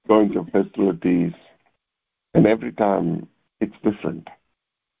going to facilities, and every time it's different.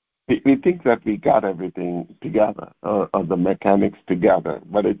 We think that we got everything together, or the mechanics together,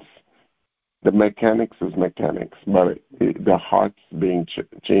 but it's the mechanics is mechanics, but the heart's being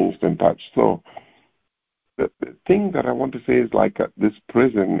changed and touched. So the thing that I want to say is like this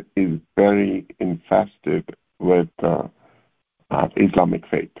prison is very infested with Islamic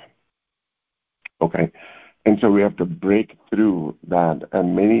faith. Okay, and so we have to break through that,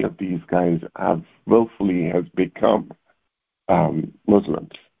 and many of these guys have willfully has become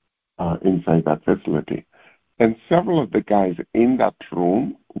Muslims inside that facility. And several of the guys in that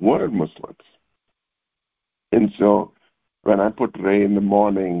room were Muslims. And so when I put Ray in the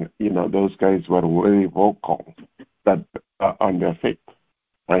morning, those guys were very vocal that on their faith,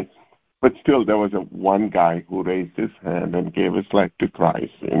 right? But still, there was one guy who raised his hand and gave his life to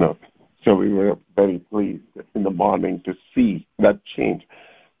Christ, So we were very pleased in the morning to see that change.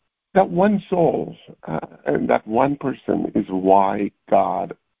 That one soul and that one person is why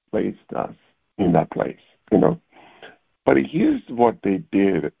God placed us in that place, But here's what they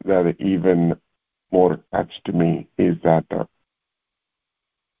did that even more touched me is that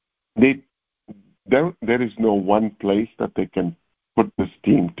there is no one place that they can put this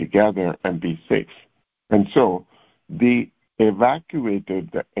team together and be safe. And so they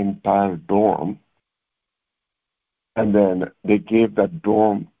evacuated the entire dorm, and then they gave that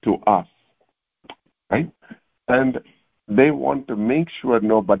dorm to us, right? And they want to make sure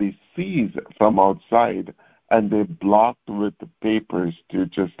nobody sees from outside, and they blocked with the papers to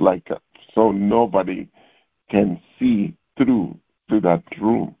just so nobody can see through to that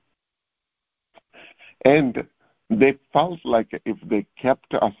room. And they felt like if they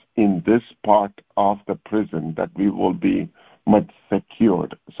kept us in this part of the prison, that we will be much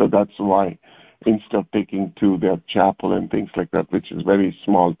secured. So that's why instead of taking to their chapel and things like that, which is very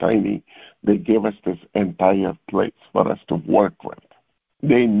small, tiny, they gave us this entire place for us to work with.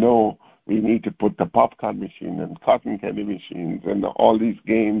 They know we need to put the popcorn machine and cotton candy machines and all these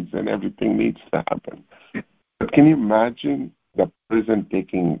games and everything needs to happen. But can you imagine the prison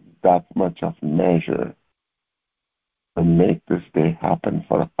taking that much of measure to make this day happen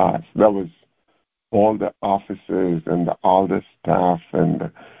for us? That was all the officers and all the staff,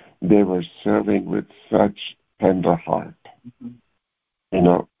 and they were serving with such tender heart, And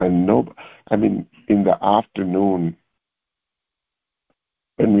in the afternoon,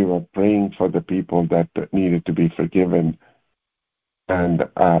 when we were praying for the people that needed to be forgiven, and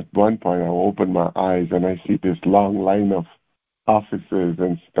at one point I opened my eyes and I see this long line of officers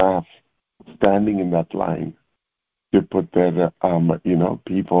and staff standing in that line to put their,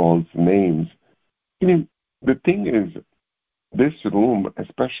 people's names. The thing is, this room,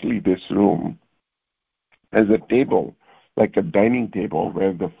 especially this room, has a table, like a dining table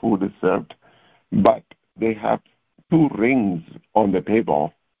where the food is served, but they have 2 rings on the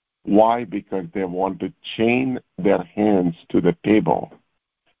table. Why? Because they want to chain their hands to the table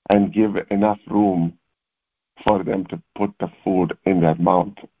and give enough room for them to put the food in their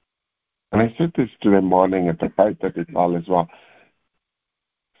mouth. And I said this today morning at the 5:30 call as well.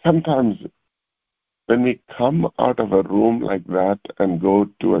 Sometimes when we come out of a room like that and go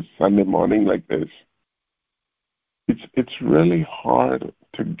to a Sunday morning like this, it's really hard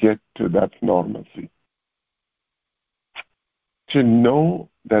to get to that normalcy. To know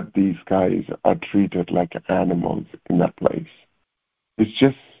that these guys are treated like animals in that place. It's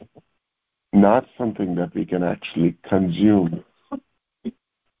just not something that we can actually consume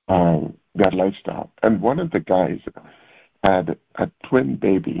that lifestyle. And one of the guys had a twin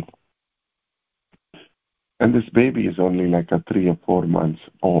baby. And this baby is only like 3 or 4 months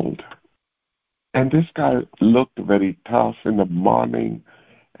old. And this guy looked very tough in the morning.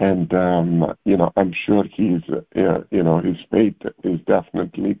 And, I'm sure he's, his faith is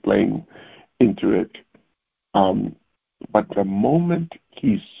definitely playing into it. But the moment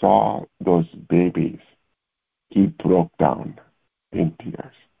he saw those babies, he broke down in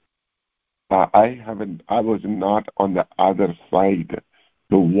tears. I was not on the other side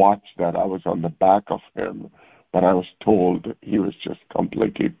to watch that. I was on the back of him, but I was told he was just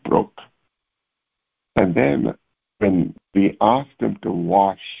completely broke. And then when we asked him to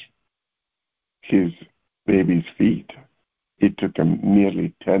wash his baby's feet, it took him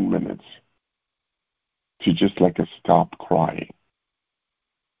nearly 10 minutes to just stop crying.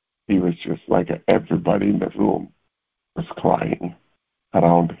 He was just everybody in the room was crying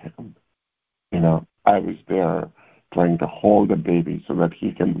around him. I was there trying to hold the baby so that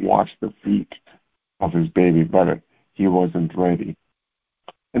he can wash the feet of his baby, but he wasn't ready.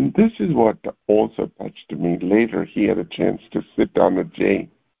 And this is what also touched me. Later, he had a chance to sit down with Jay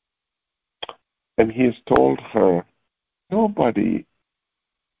And he has told her, nobody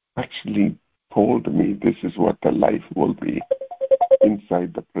actually told me this is what the life will be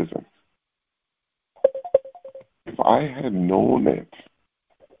inside the prison. If I had known it,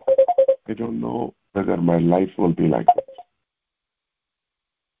 I don't know whether my life will be like this.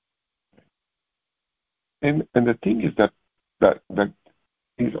 And the thing is that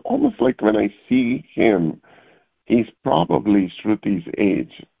he's almost like when I see him, he's probably Shruti's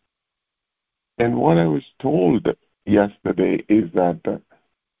age. And what I was told yesterday is that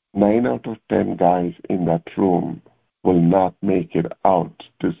 9 out of 10 guys in that room will not make it out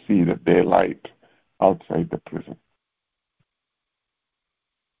to see the daylight outside the prison.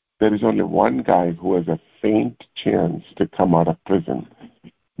 There is only one guy who has a faint chance to come out of prison.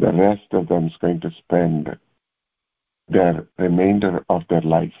 The rest of them is going to spend their remainder of their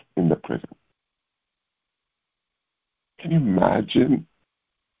life in the prison. Can you imagine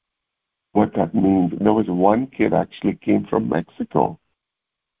what that means? There was one kid actually came from Mexico,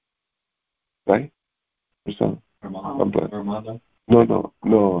 right? So, Her mother? No.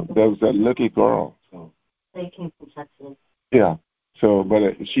 There was a little girl. So they came from Texas. Yeah. So,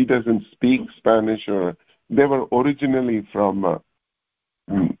 but she doesn't speak Spanish, or they were originally from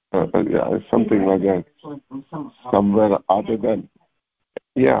something like that, somewhere other than.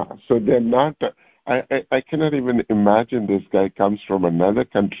 Yeah. So they're not. I cannot even imagine this guy comes from another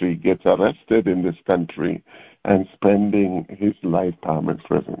country, gets arrested in this country, and spending his lifetime in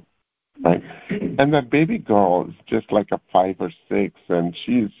prison. Right? And that baby girl is just like a 5 or 6, and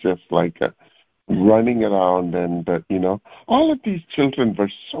she's just like running around, and all of these children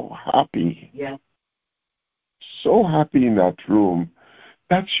were so happy. Yeah. So happy in that room.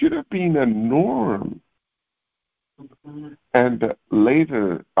 That should have been a norm. And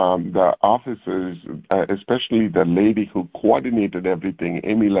later, the officers, especially the lady who coordinated everything,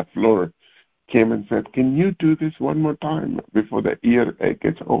 Amy LaFleur, came and said, "Can you do this one more time before the year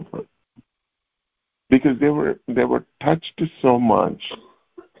gets over?" Because they were touched so much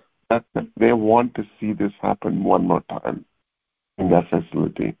that they want to see this happen one more time in that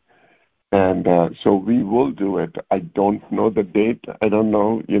facility. And so we will do it. I don't know the date. I don't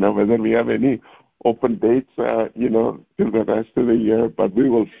know, whether we have any open dates, till the rest of the year, but we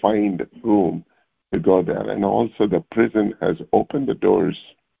will find room to go there. And also the prison has opened the doors.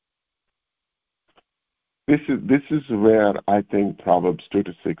 This is where I think Proverbs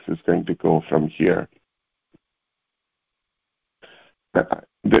 2-6 is going to go from here.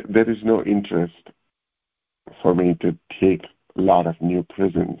 There is no interest for me to take a lot of new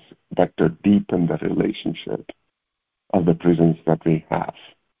prisons, but to deepen the relationship of the prisons that we have.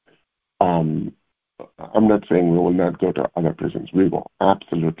 I'm not saying we will not go to other prisons. We will,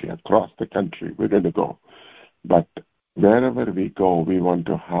 absolutely, across the country. We're going to go. But wherever we go, we want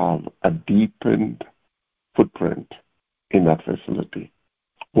to have a deepened footprint in that facility.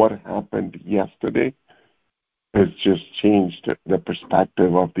 What happened yesterday has just changed the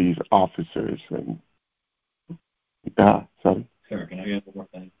perspective of these officers. And sorry. Sarah, can I add one more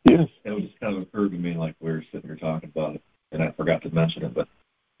thing? Yes. It was just kind of occurred to me like we were sitting here talking about it, and I forgot to mention it, but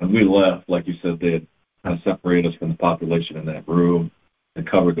when we left, like you said, they had kind of separated us from the population in that room and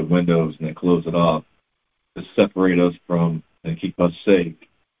covered the windows and they closed it off to separate us from and keep us safe,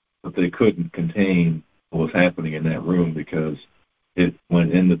 but they couldn't contain what was happening in that room because it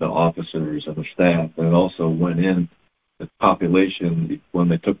went into the officers and the staff, and it also went in the population when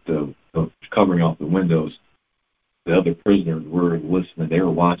they took the covering off the windows. The other prisoners were listening, they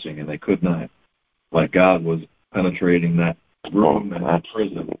were watching, and they could not. Like God was penetrating that room and that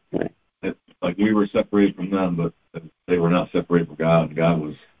prison. Like we were separated from them, but they were not separated from God, and God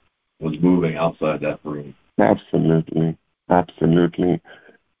was moving outside that room. Absolutely.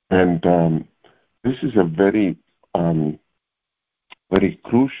 And this is a very, very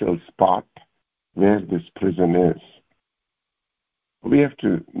crucial spot where this prison is. We have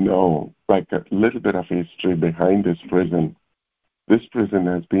to know, like, a little bit of history behind this prison. This prison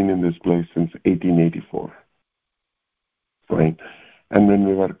has been in this place since 1884. Right? And when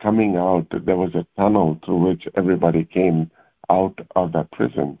we were coming out, there was a tunnel through which everybody came out of that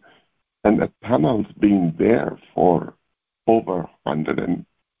prison. And the tunnel's been there for over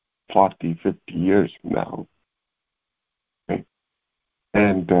 140, 50 years now. Okay?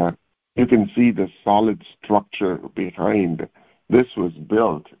 And you can see the solid structure behind. This was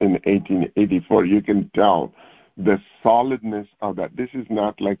built in 1884. You can tell the solidness of that. This is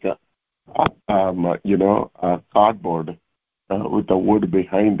not like a cardboard with the wood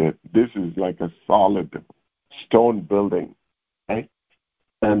behind it. This is like a solid stone building, right?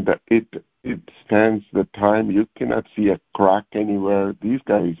 And it stands the time. You cannot see a crack anywhere. These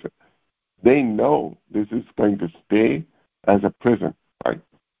guys, They know this is going to stay as a prison, right?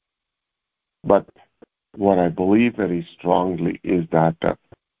 But what I believe very strongly is that God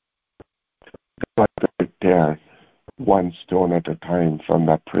will tear one stone at a time from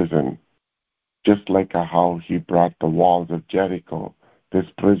that prison, just like how he brought the walls of Jericho. This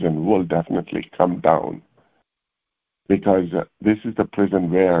prison will definitely come down because this is the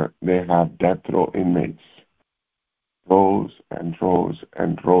prison where they have death row inmates, rows and rows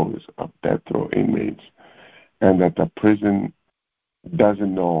and rows of death row inmates, and that the prison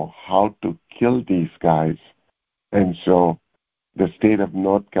doesn't know how to kill these guys. And so the state of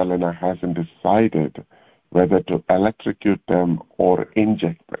North Carolina hasn't decided whether to electrocute them or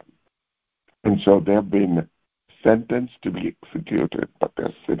inject them. And so they've been sentenced to be executed, but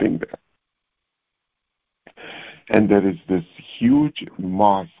they're sitting there. And there is this huge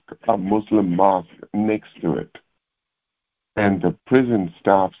mosque, a Muslim mosque next to it. And the prison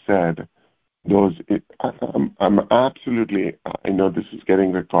staff said, I'm absolutely, I know this is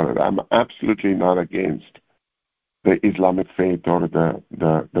getting recorded, I'm absolutely not against the Islamic faith or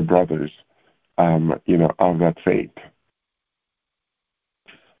the brothers, of that faith.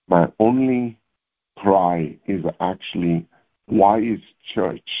 My only cry is actually, why is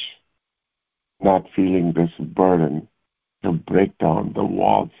church not feeling this burden to break down the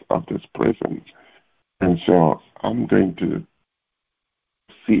walls of this prison? And so I'm going to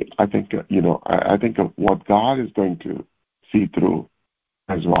see, I think of what God is going to see through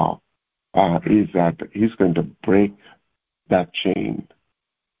as well, is that he's going to break that chain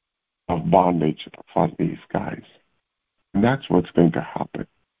of bondage for these guys. And that's what's going to happen,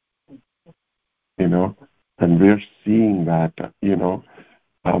 and we're seeing that,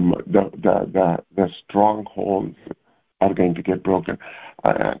 the strongholds are going to get broken.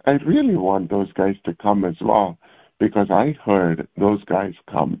 I really want those guys to come as well, because I heard those guys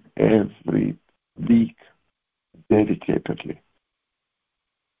come every week dedicatedly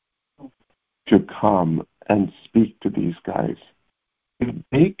to come and speak to these guys. If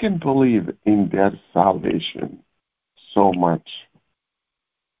they can believe in their salvation so much,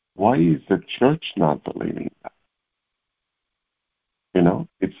 why is the church not believing that?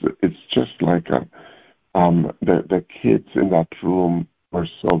 It's just like the kids in that room were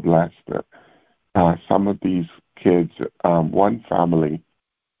so blessed. Some of these kids, one family,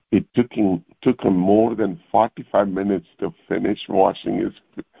 it took him more than 45 minutes to finish washing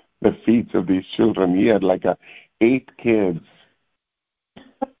the feet of these children. He had like 8 kids.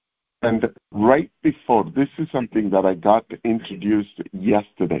 And right before, this is something that I got introduced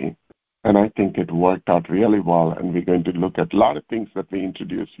yesterday, and I think it worked out really well, and we're going to look at a lot of things that we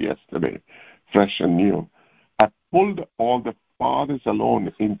introduced yesterday, fresh and new. I pulled all the fathers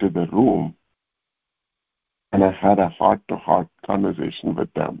alone into the room, and I had a heart-to-heart conversation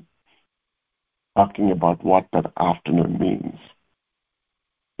with them, talking about what that afternoon means.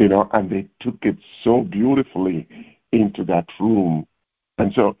 And they took it so beautifully into that room.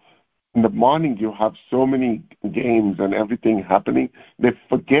 And so in the morning, you have so many games and everything happening, they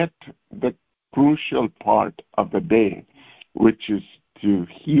forget the crucial part of the day, which is to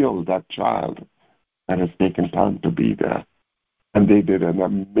heal that child that has taken time to be there. And they did an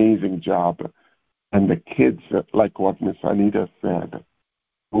amazing job. And the kids, like what Miss Anita said,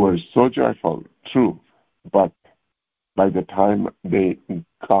 were so joyful, true, but by the time they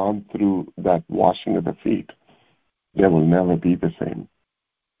gone through that washing of the feet, they will never be the same.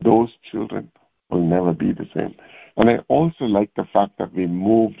 Those children will never be the same. And I also like the fact that we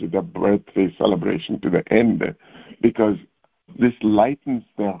moved the birthday celebration to the end, because this lightens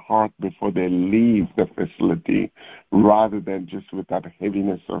their heart before they leave the facility, rather than just with that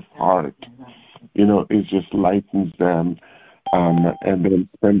heaviness of heart. It just lightens them, and then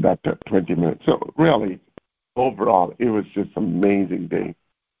spend that 20 minutes. So really, overall, it was just an amazing day.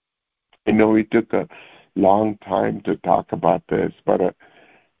 I know we took a long time to talk about this, but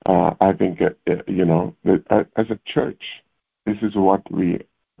I think, as a church, this is what we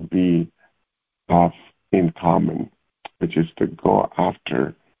have in common, which is to go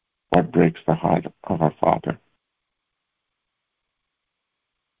after what breaks the heart of our Father.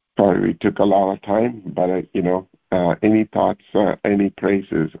 Sorry, we took a lot of time, but, any thoughts, any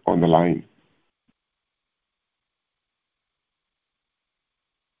praises on the line?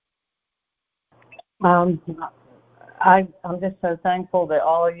 I'm just so thankful that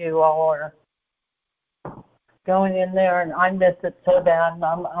all of you all are going in there, and I miss it so bad. And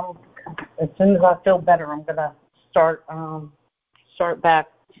I'm as soon as I feel better, I'm gonna start back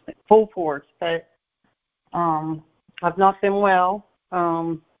full force. But I've not been well.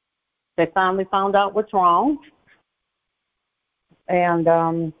 They finally found out what's wrong,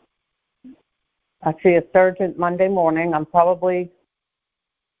 and I see a surgeon Monday morning. I'm probably,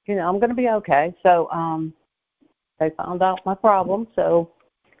 I'm going to be okay. So they found out my problem. So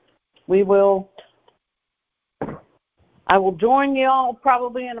I will join you all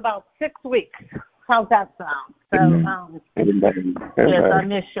probably in about 6 weeks. How's that sound? So, Amen. yes, I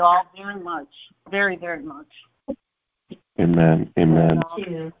miss you all very much. Very, very much. Amen. Amen.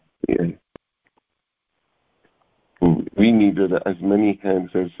 Yeah. We needed as many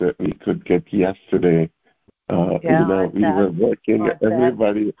hands as we could get yesterday. We were working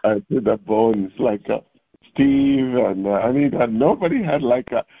everybody to the bones, like Steve and Anita. Nobody had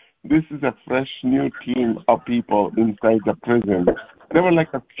this is a fresh new team of people inside the prison. There were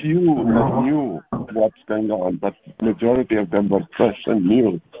a few that knew what's going on, but majority of them were fresh and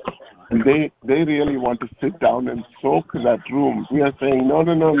new. And they really want to sit down and soak that room. We are saying, no.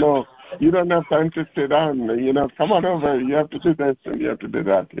 You don't have time to sit down. Come on over. You have to do this and you have to do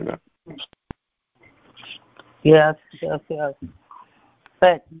that, Yes.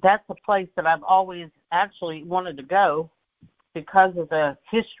 But that's a place that I've always actually wanted to go because of the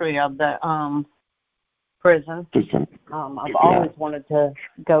history of the prison. I've always wanted to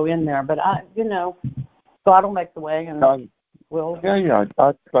go in there, but God will make the way, and we'll. Yeah.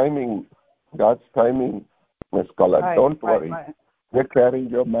 God's timing, Miss Collette. Right, don't worry. Right. You're carrying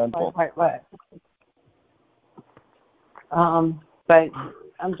your mantle. Right. But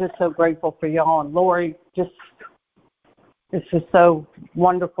I'm just so grateful for y'all, and Lori. It's just so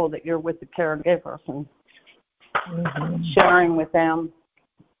wonderful that you're with the caregivers and sharing with them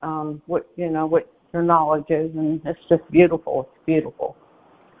what your knowledge is, and it's just beautiful. It's beautiful.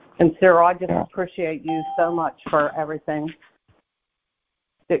 And Sarah, I just appreciate you so much for everything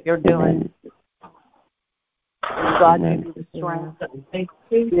that you're doing. And God give you the strength and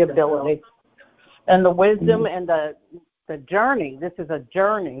the ability and the wisdom and the journey. This is a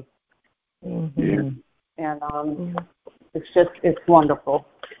journey. And it's wonderful.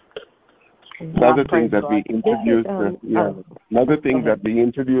 Another thing that we introduced, another thing that we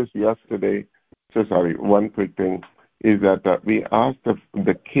introduced yesterday. So sorry, one quick thing is that we asked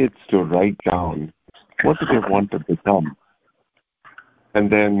the kids to write down what do they want to become, and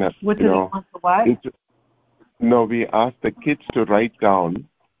then we asked the kids to write down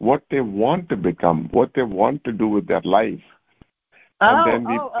what they want to become, what they want to do with their life, and then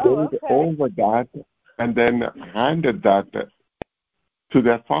we prayed over that, and then handed that to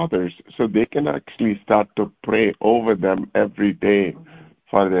their fathers so they can actually start to pray over them every day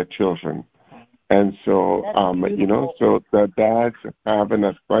for their children. And so, so the dads have an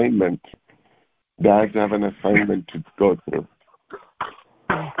assignment. Dads have an assignment to go through.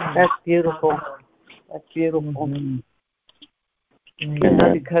 That's beautiful. Because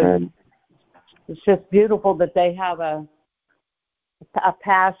it's just beautiful that they have a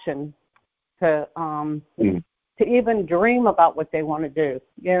passion to even dream about what they want to do,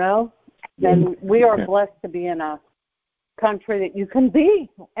 And we are blessed to be in a country that you can be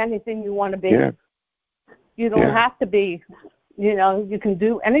anything you want to be. Yeah. You don't have to be, you can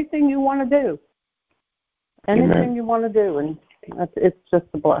do anything you want to do. Anything you want to do, and it's just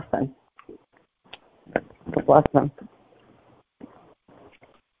a blessing. A blessing.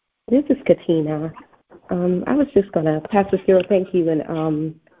 This is Katina. I was just going to, Pastor Cyril, thank you,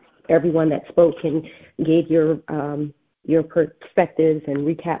 and everyone that spoke and gave your perspectives and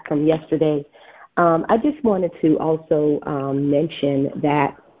recap from yesterday. I just wanted to also mention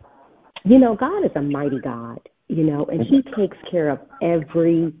that, God is a mighty God, and He takes care of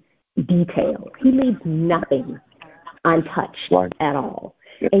every detail. He leaves nothing untouched at all.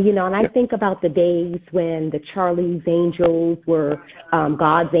 And, and I think about the days when the Charlie's Angels were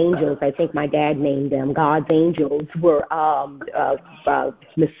God's Angels. I think my dad named them. God's Angels were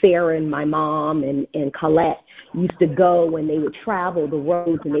Miss Sarah and my mom and Colette used to go, and they would travel the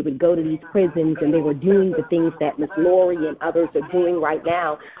roads, and they would go to these prisons, and they were doing the things that Miss Lori and others are doing right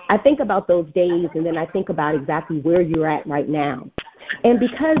now. I think about those days, and then I think about exactly where you're at right now. And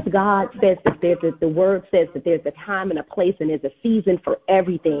because God says that the word says that there's a time and a place and there's a season for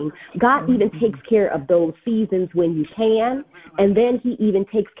everything, God even takes care of those seasons when you can, and then He even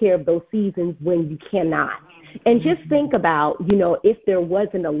takes care of those seasons when you cannot. And just think about, if there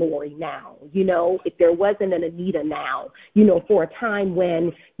wasn't a Lori now, if there wasn't an Anita now, for a time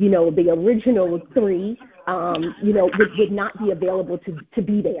when, the original three would not be available to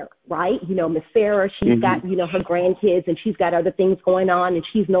be there, right? Miss Sarah, she's got, her grandkids and she's got other things going on and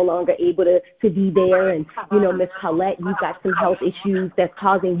she's no longer able to be there. And, Miss Colette, you've got some health issues that's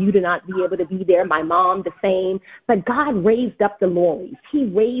causing you to not be able to be there. My mom, the same. But God raised up the Lorries. He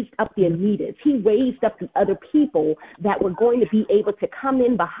raised up the Anitas. He raised up the other people that were going to be able to come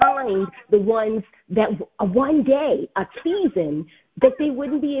in behind the ones that one day, a season, that they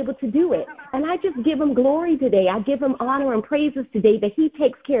wouldn't be able to do it. And I just give him glory today. I give him honor and praises today that he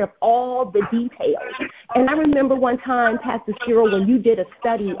takes care of all the details. And I remember one time, Pastor Cheryl, when you did a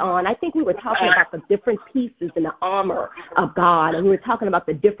study on, I think we were talking about the different pieces in the armor of God, and we were talking about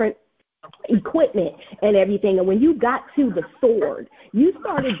the different equipment and everything. And when you got to the sword, you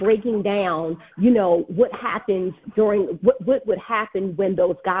started breaking down, what happens what would happen when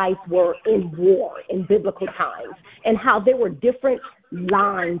those guys were in war in biblical times, and how there were different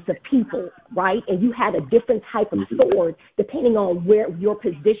lines of people, right? And you had a different type of sword depending on where your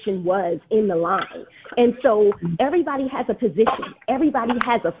position was in the line. And so everybody has a position. Everybody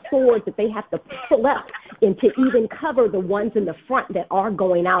has a sword that they have to pull up and to even cover the ones in the front that are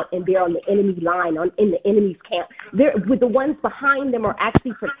going out and they're on the enemy line, in the enemy's camp. With the ones behind them are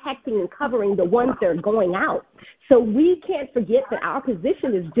actually protecting and covering the ones that are going out. So we can't forget that our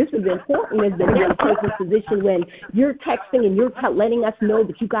position is just as important as the next person's position. When you're texting and you're letting us know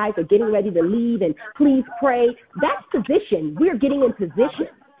that you guys are getting ready to leave and please pray, that's position. We're getting in position.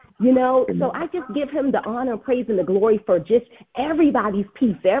 So I just give him the honor, praise, and the glory for just everybody's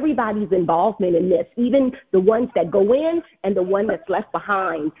piece, everybody's involvement in this, even the ones that go in and the one that's left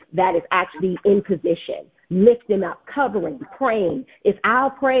behind that is actually in position, lifting up, covering, praying. It's our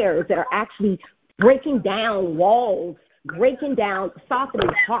prayers that are actually breaking down walls, breaking down,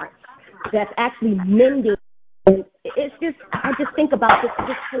 softening hearts, that's actually mending. And it's just, I just think about this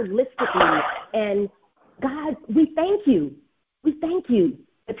just holistically. And God, we thank you. We thank you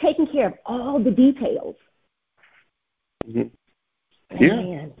for taking care of all the details. Yeah.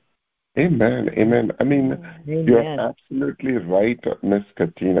 Amen. Amen. I mean, you're absolutely right, Miss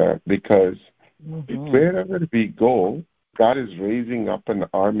Katina, because wherever we go, God is raising up an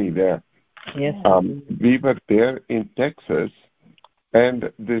army there. Yes. We were there in Texas,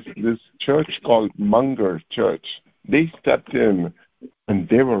 and this church called Munger Church, they stepped in and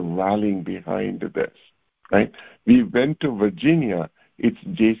they were rallying behind this, right? We went to Virginia, it's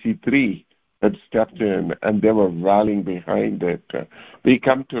JC3 that stepped in and they were rallying behind it. We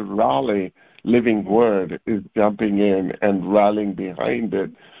come to Raleigh, Living Word is jumping in and rallying behind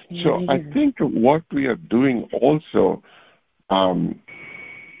it. So I think what we are doing also,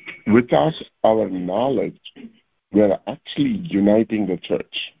 without our knowledge, we are actually uniting the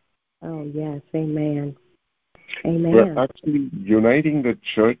church. Oh, yes. Amen. Amen. We're actually uniting the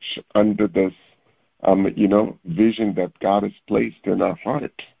church under this, vision that God has placed in our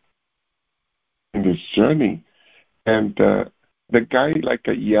heart in this journey. And the guy,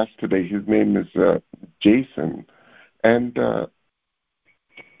 yesterday, his name is Jason, and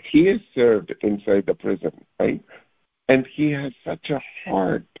he is served inside the prison, right? And he has such a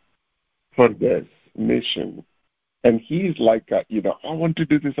heart for this mission. And he's like, I want to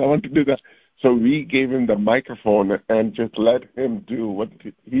do this, I want to do that. So we gave him the microphone and just let him do what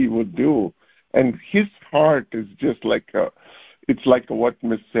he would do. And his heart is just it's like what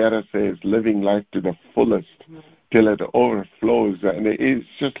Miss Sarah says, living life to the fullest till it overflows. And it's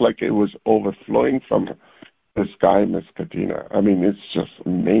just like it was overflowing from this guy, Miss Katina. I mean, it's just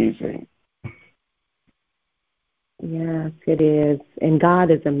amazing. Yes, it is. And God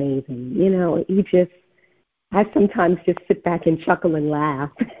is amazing. I sometimes just sit back and chuckle and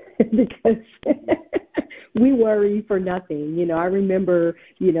laugh because we worry for nothing. I remember,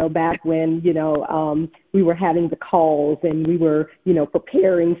 back when, we were having the calls and we were,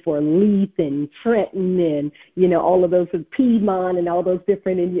 preparing for Leith and Trenton and, all of those with Piedmont and all those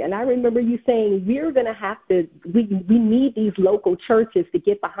different. And I remember you saying, we're going to have to, we need these local churches to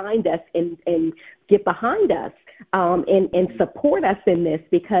get behind us and get behind us and support us in this,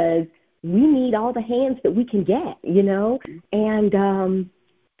 because we need all the hands that we can get, and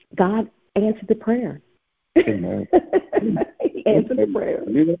God answered the prayer. Amen. He answered the prayer.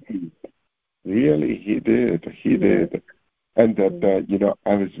 Really, he did. He did. And that,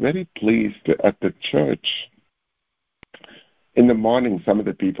 I was very pleased at the church. In the morning, some of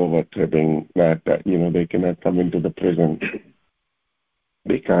the people were cribbing that they cannot come into the prison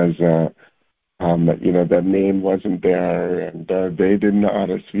because their name wasn't there, and they didn't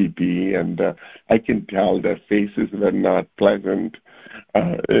RSVP, and I can tell their faces were not pleasant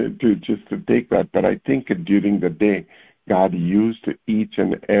to take that. But I think during the day, God used each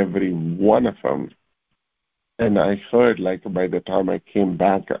and every one of them And I heard, like, by the time I came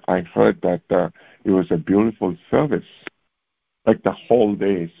back, I heard that it was a beautiful service. Like the whole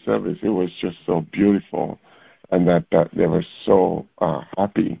day service, it was just so beautiful, and that they were so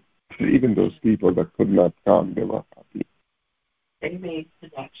happy. Even those people that could not come, they were happy. They made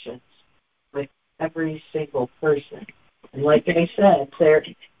connections with every single person, and like I said,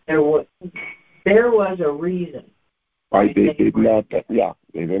 there was a reason why they did not. Yeah,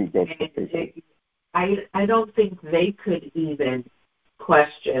 they didn't go. I don't think they could even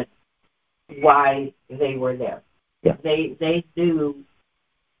question why they were there. Yeah. They knew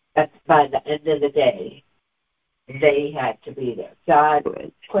that by the end of the day, they had to be there. God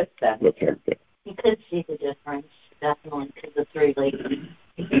put them there. You could see the difference, definitely, because the three ladies,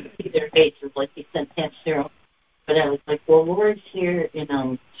 you could see their faces like you said, can't zero. But I was like, well, Lord's here,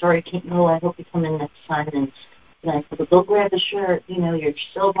 sorry I can't go, I hope you come in next time. And I said, well, go grab a shirt, you're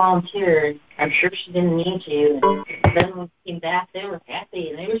still volunteering. I'm sure she didn't need you. And then when we came back, they were happy,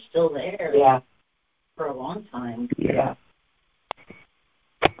 and they were still there. Yeah. For a long time. Yeah.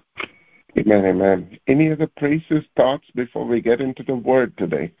 Amen, amen. Any other praises, thoughts before we get into the word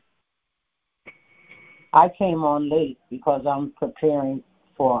today? I came on late because I'm preparing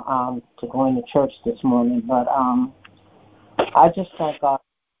for to go into church this morning, but I just thank God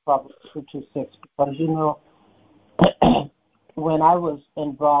for Proverbs 2:26 because when I was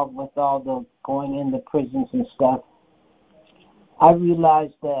involved with all the going in the prisons and stuff, I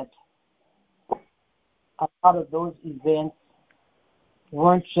realized that a lot of those events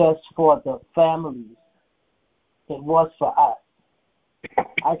weren't just for the families. It was for us.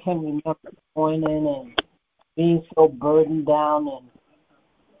 I can remember going in and being so burdened down, and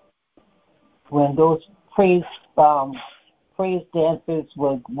when those praise dancers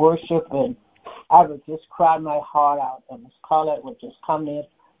would worship, and I would just cry my heart out, and Miss Carlette would just come there,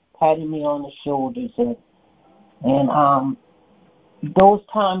 patting me on the shoulders, and those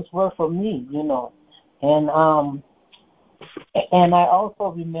times were for me, and I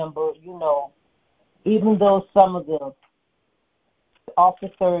also remember, even though some of the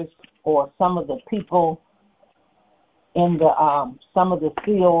officers or some of the people in the some of the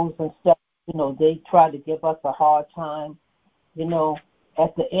fields and stuff, they try to give us a hard time.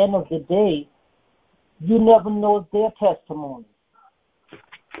 At the end of the day, you never know their testimony.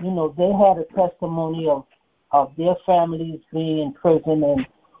 They had a testimony of their families being in prison, and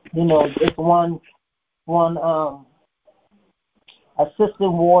this one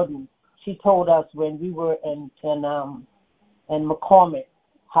assistant warden, she told us when we were in McCormick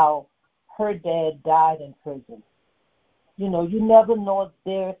how her dad died in prison. You never know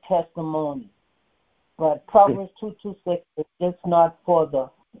their testimony. But Proverbs 2:26 is just not for the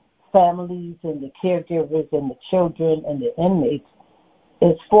families and the caregivers and the children and the inmates.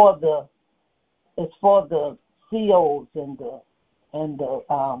 It's for the COs and the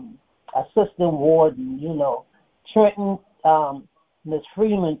assistant warden. Trenton, Miss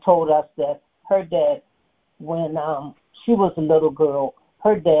Freeman told us that her dad, when she was a little girl,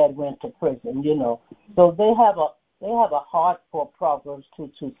 her dad went to prison. So they have a heart for Proverbs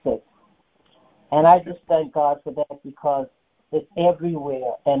 2:26. And I just thank God for that because it's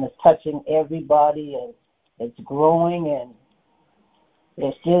everywhere and it's touching everybody and it's growing and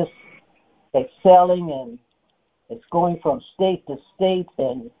it's just excelling and it's going from state to state.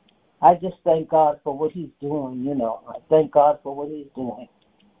 And I just thank God for what he's doing, I thank God for what he's doing.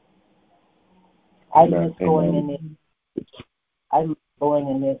 I miss going in there. I miss going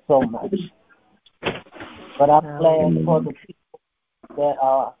in there so much. But I'm glad for the people that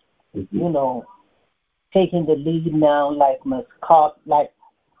are, taking the lead now, like Miss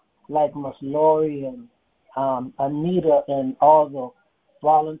Miss Lori and Anita and all the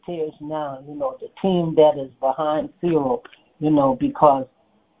volunteers now, the team that is behind Zero, because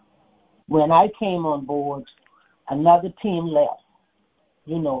when I came on board, another team left.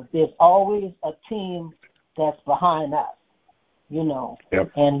 There's always a team that's behind us,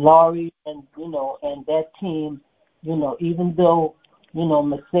 Yep. And Laurie and, and that team, even though,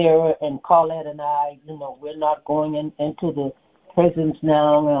 Miss Sarah and Carlette and I, we're not going into the prisons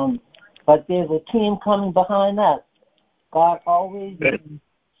now, but there's a team coming behind us. God always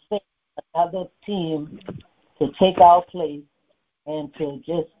sends another team to take our place and to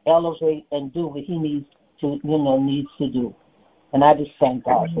just elevate and do what he needs to do. And I just thank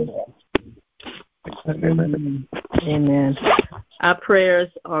God for that. Amen. Our prayers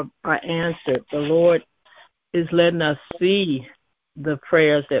are answered. The Lord is letting us see the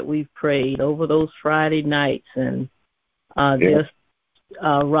prayers that we've prayed over those Friday nights and just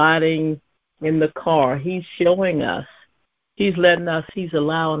riding in the car. He's showing us. He's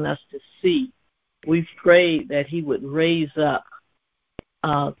allowing us to see we've prayed that he would raise up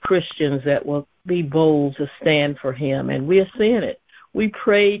Christians that will be bold to stand for him, and we're seeing it. We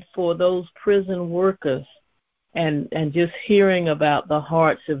prayed for those prison workers, and just hearing about the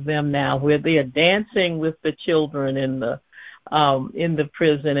hearts of them now, where they are dancing with the children in the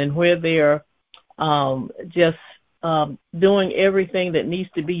prison, and where they are just doing everything that needs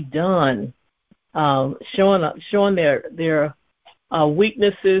to be done, showing their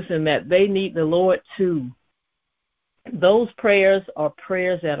weaknesses and that they need the Lord too. Those prayers are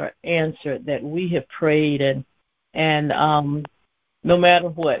prayers that are answered, that we have prayed, and no matter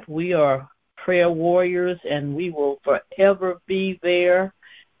what, we are prayer warriors, and we will forever be there.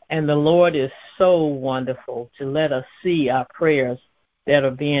 And the Lord is so wonderful to let us see our prayers that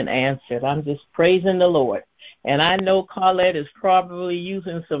are being answered. I'm just praising the Lord. And I know Carlette is probably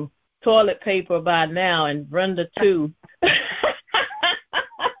using some toilet paper by now, and Brenda too.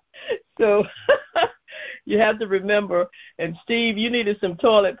 So you have to remember, and Steve, you needed some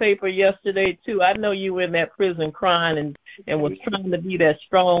toilet paper yesterday too. I know you were in that prison crying and was trying to be that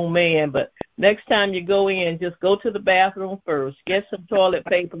strong man, but next time you go in, just go to the bathroom first, get some toilet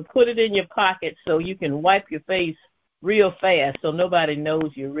paper, put it in your pocket so you can wipe your face real fast so nobody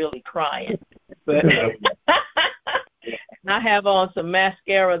knows you're really crying. But I have on some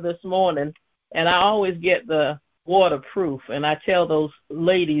mascara this morning, and I always get the waterproof, and I tell those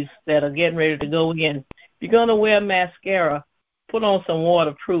ladies that are getting ready to go in, if you're going to wear mascara, put on some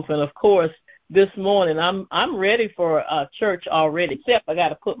waterproof. And of course, this morning I'm ready for church already, except I got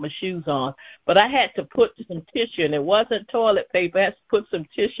to put my shoes on. But I had to put some tissue, and it wasn't toilet paper. I had to put some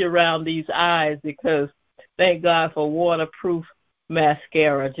tissue around these eyes because thank God for waterproof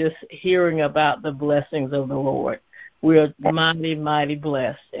mascara, just hearing about the blessings of the Lord. We're mighty, mighty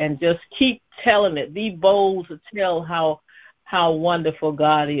blessed. And just keep telling it. Be bold to tell how wonderful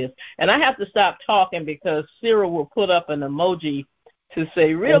God is. And I have to stop talking because Cyril will put up an emoji to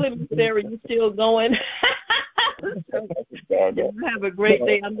say, really, Miss Sarah, you still going? So, have a great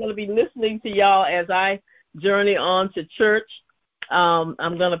day. I'm going to be listening to y'all as I journey on to church. I'm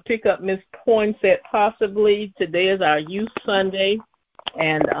going to pick up Miss Poinsett possibly. Today is our Youth Sunday,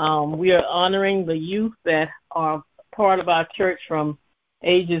 and we are honoring the youth that are part of our church from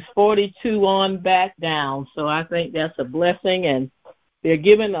ages 42 on back down. So I think that's a blessing, and they're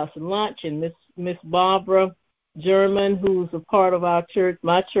giving us lunch, and Miss Barbara German, who's a part of our church,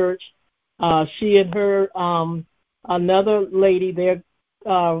 my church, she and her another lady, they're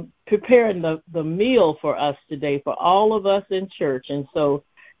preparing the meal for us today, for all of us in church.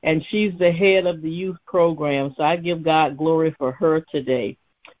 And she's the head of the youth program, so I give God glory for her today.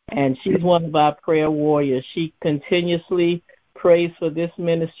 And she's one of our prayer warriors. She continuously prays for this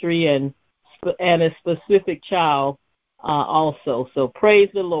ministry and a specific child also. So praise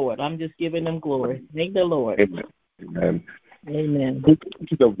the Lord. I'm just giving them glory. Thank the Lord. Amen. Amen.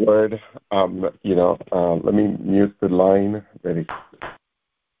 To the word, let me mute the line very quickly.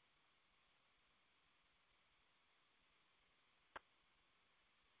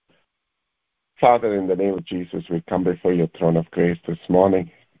 Father, in the name of Jesus, we come before your throne of grace this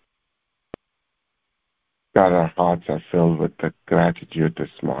morning. God, our hearts are filled with the gratitude this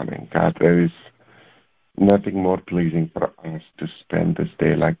morning. God, there is nothing more pleasing for us to spend this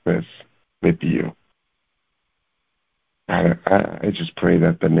day like this with you. I just pray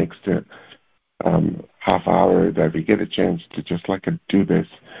that the next half hour that we get a chance to just do this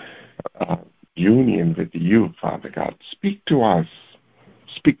union with you, Father God. Speak to us.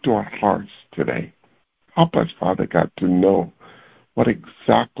 Speak to our hearts today. Help us, Father God, to know what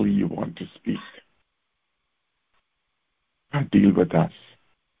exactly you want to speak. God, deal with us.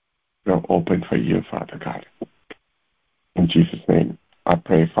 We're open for you, Father God. In Jesus' name, I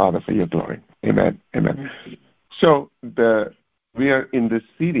pray, Father, for your glory. Amen. Amen. So we are in this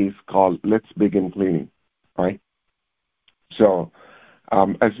series called Let's Begin Cleaning, right? So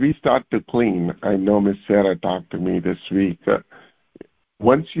as we start to clean, I know Miss Sarah talked to me this week.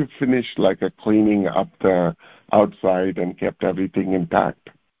 Once you finish cleaning up the outside and kept everything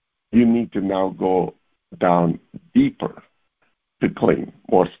intact, you need to now go down deeper to clean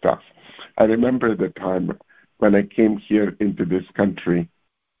more stuff. I remember the time when I came here into this country,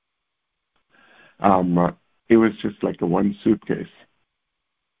 it was just like a one suitcase.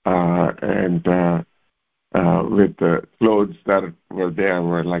 And with the clothes that were there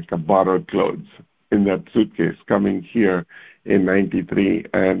were like a borrowed clothes in that suitcase coming here in 93.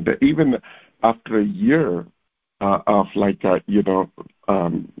 And even after a year of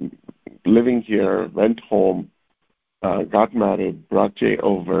living here, went home, got married, brought Jay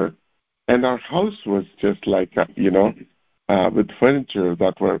over, and our house was just with furniture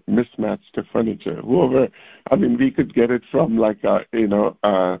that were mismatched furniture. We could get it from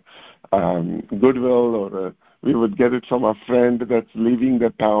Goodwill, or we would get it from a friend that's leaving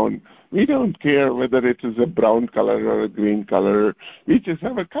the town. We don't care whether it is a brown color or a green color. We just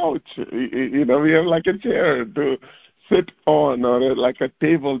have a couch. We have like a chair to sit on, or like a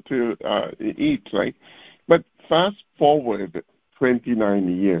table to eat, right? But fast forward 29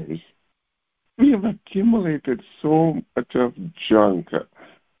 years, we have accumulated so much of junk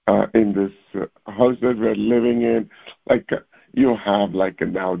in this house that we're living in. You have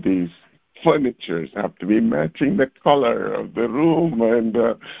now these furnitures have to be matching the color of the room, and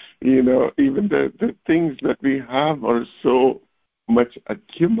even the things that we have are so much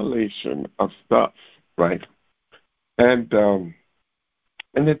accumulation of stuff, right? And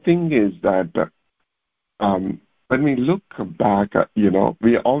the thing is that when we look back,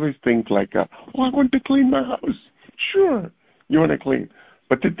 we always think I want to clean my house. Sure, you want to clean.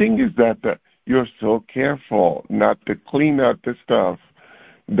 But the thing is that you're so careful not to clean out the stuff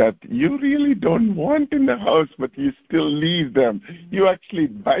that you really don't want in the house, but you still leave them. You actually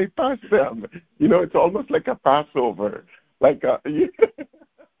bypass them. It's almost like a Passover.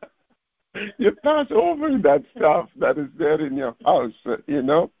 You pass over that stuff that is there in your house,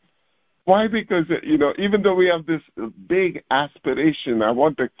 Why? Because, even though we have this big aspiration, I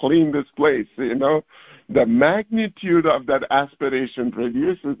want to clean this place, the magnitude of that aspiration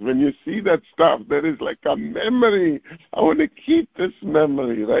produces, when you see that stuff, there is like a memory. I want to keep this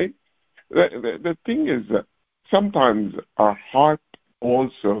memory, right? The thing is that sometimes our heart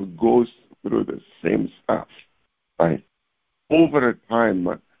also goes through the same stuff, right? Over a time,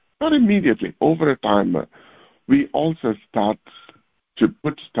 not immediately, over a time, we also start to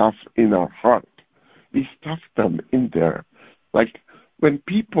put stuff in our heart. We stuff them in there. Like when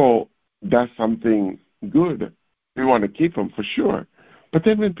people do something good, we want to keep them for sure. But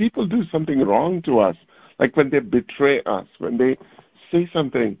then when people do something wrong to us, like when they betray us, when they say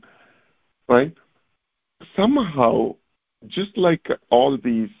something, right? Somehow, just like all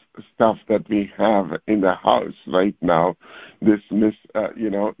these stuff that we have in the house right now,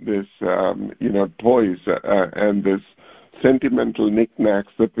 toys and this sentimental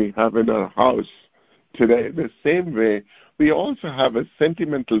knickknacks that we have in our house today, the same way we also have a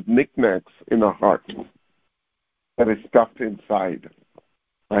sentimental knickknacks in our heart that is stuffed inside,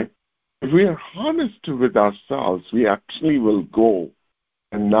 right? If we are honest with ourselves, we actually will go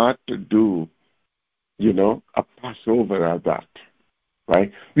and not do, a Passover at that,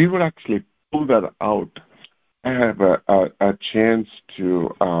 right? We would actually pull that out. I have a chance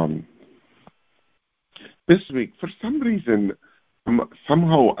to this week, for some reason, I'm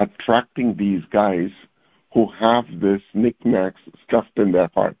somehow attracting these guys who have this knickknacks stuffed in their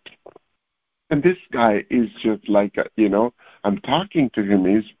heart. And this guy is just like, I'm talking to him.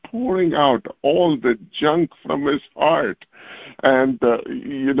 He's pouring out all the junk from his heart. And,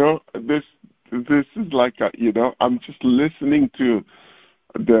 this is like, I'm just listening to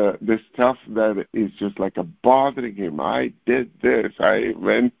the stuff that is just like bothering him. I did this. I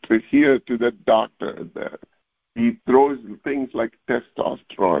went to the doctor. He throws things like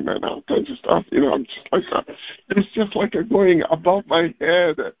testosterone and all kinds of stuff. I'm just like, it's just like going above my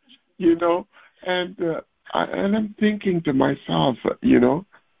head, And I'm thinking to myself,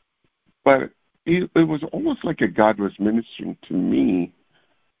 but it was almost like a God was ministering to me.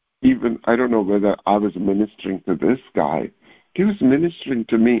 Even I don't know whether I was ministering to this guy. He was ministering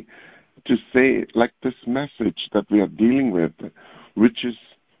to me to say, like this message that we are dealing with, which is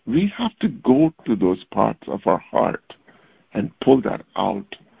we have to go to those parts of our heart and pull that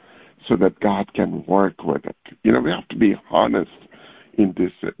out so that God can work with it. We have to be honest in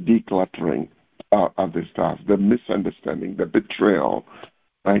this decluttering of this stuff, the misunderstanding, the betrayal,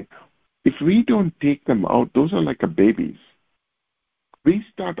 right? If we don't take them out, those are like babies. We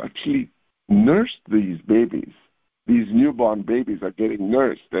start actually nurse these babies. These newborn babies are getting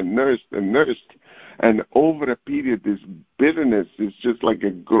nursed and nursed and nursed. And over a period, this bitterness is just like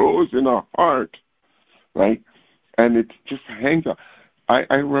it grows in our heart, right? And it just hangs out.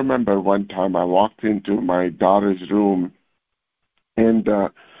 I remember one time I walked into my daughter's room, and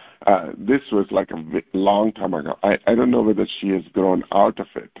this was like a long time ago. I don't know whether she has grown out of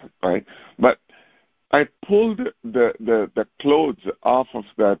it, right? But I pulled the clothes off of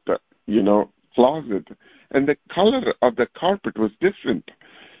that, closet, and the color of the carpet was different.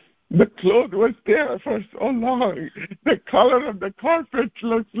 The cloth was there for so long. The color of the carpet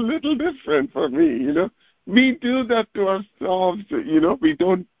looks a little different for me, We do that to ourselves, We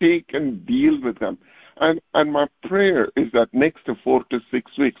don't take and deal with them. And my prayer is that next 4 to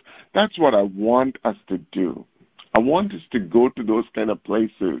 6 weeks, that's what I want us to do. I want us to go to those kind of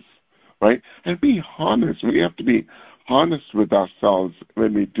places, right? And be honest. We have to be honest with ourselves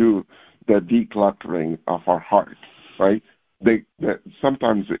when we do the decluttering of our hearts, right?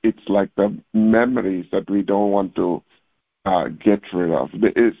 Sometimes it's like the memories that we don't want to get rid of.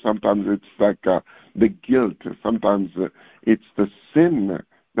 Sometimes it's like the guilt. Sometimes it's the sin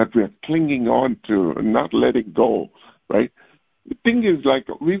that we are clinging on to and not letting go, right? The thing is, like,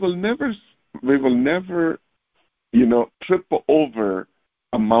 we will never, trip over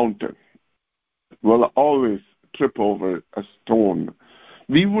a mountain. We'll always trip over a stone.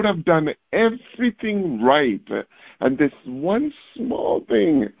 We would have done everything right, and this one small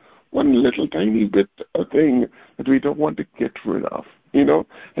thing, one little tiny bit of thing that we don't want to get rid of,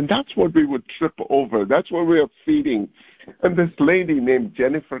 and that's what we would trip over. That's what we are feeding. And this lady named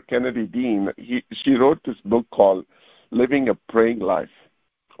Jennifer Kennedy Dean, she wrote this book called Living a Praying Life,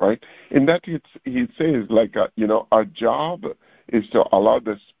 right? In that he says, like, our job is to allow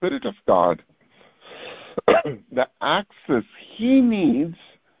the Spirit of God the access He needs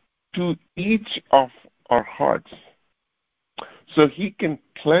to each of our hearts so He can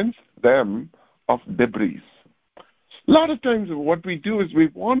cleanse them of debris. A lot of times what we do is we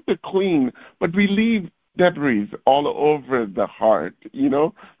want to clean, but we leave debris all over the heart,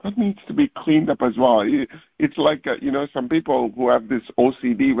 That needs to be cleaned up as well. It's like, some people who have this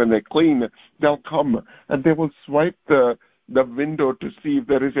OCD, when they clean, they'll come and they will swipe the window to see if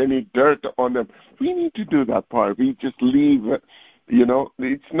there is any dirt on them. We need to do that part. We just leave,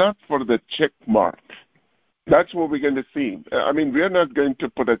 it's not for the check mark. That's what we're going to see. I mean, we're not going to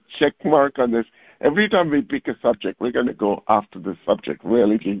put a check mark on this. Every time we pick a subject, we're going to go after the subject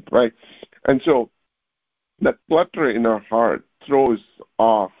really deep, right? And so the clutter in our heart throws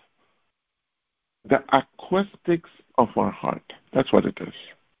off the acoustics of our heart. That's what it is.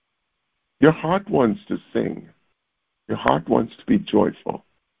 Your heart wants to sing. Your heart wants to be joyful,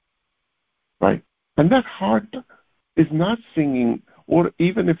 right? And that heart is not singing, or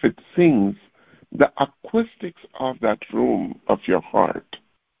even if it sings, the acoustics of that room of your heart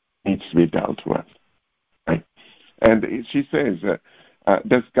needs to be dealt with, right? And she says,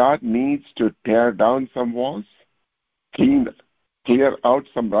 does God needs to tear down some walls, clear out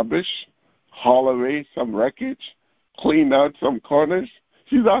some rubbish, haul away some wreckage, clean out some corners?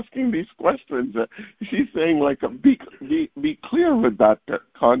 She's asking these questions. She's saying, like, be clear with that,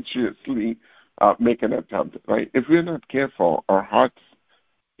 consciously make an attempt, right? If we're not careful, our hearts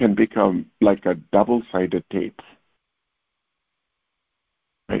can become like a double-sided tape.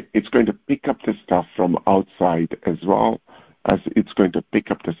 Right? It's going to pick up the stuff from outside as well as it's going to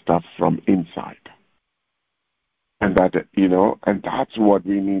pick up the stuff from inside. And that, and that's what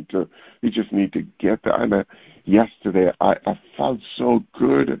we just need to get there. And yesterday, I felt so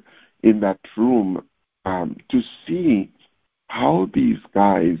good in that room to see how these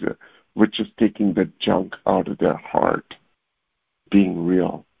guys were just taking the junk out of their heart, being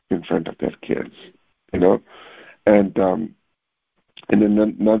real in front of their kids, And in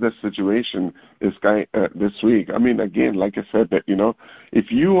another situation, this guy this week, I mean, again, like I said, that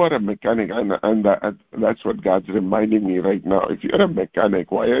if you are a mechanic, and that's what God's reminding me right now. If you're a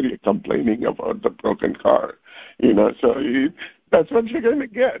mechanic, why are you complaining about the broken car? So that's what you're going to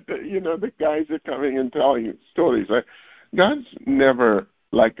get. The guys are coming and telling you stories. Right? God's never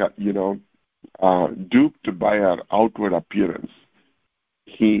duped by our outward appearance.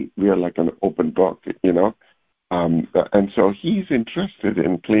 We are like an open book, and so He's interested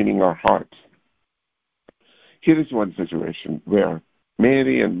in cleaning our hearts. Here is one situation where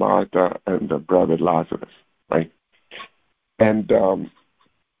Mary and Martha and the brother Lazarus, right? And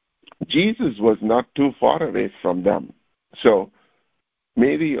Jesus was not too far away from them. So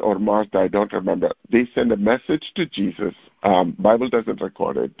Mary or Martha, I don't remember, they send a message to Jesus. Bible doesn't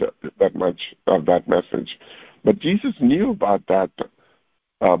record it that much of that message. But Jesus knew about that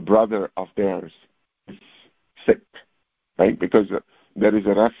brother of theirs is sick, right? Because there is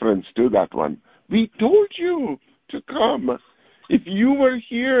a reference to that one. We told you to come. If you were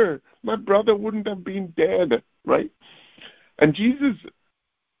here, my brother wouldn't have been dead, right? And Jesus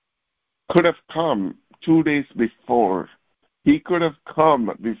could have come 2 days before. He could have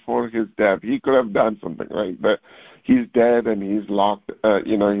come before his death. He could have done something, right? But he's dead and he's locked,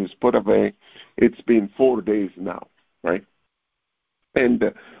 he's put away. It's been 4 days now, right?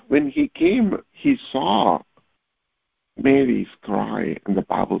 And when he came, he saw Mary's cry, and the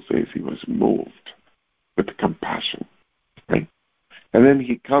Bible says he was moved with compassion, right? And then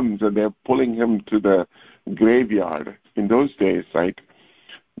he comes, and they're pulling him to the graveyard. In those days, right,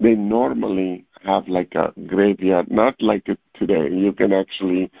 they normally have like a graveyard, not like it today. You can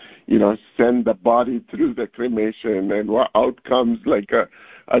actually, send the body through the cremation, and out comes like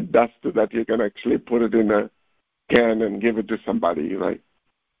a dust that you can actually put it in a can and give it to somebody, right?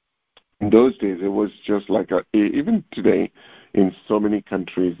 In those days, it was just like even today, in so many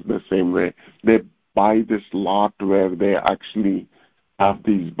countries, the same way. They buy this lot where they actually have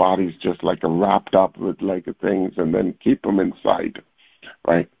these bodies just like wrapped up with like things and then keep them inside,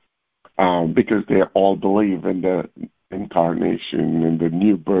 right? Because they all believe in the incarnation and the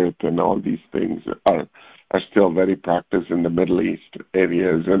new birth, and all these things are still very practiced in the Middle East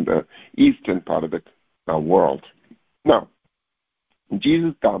areas and the eastern part of the world. Now,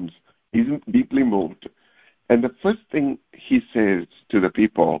 Jesus comes, he's deeply moved, and the first thing he says to the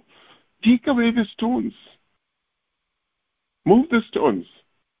people, take away the stones, move the stones,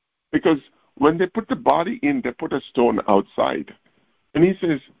 because when they put the body in, they put a stone outside. And he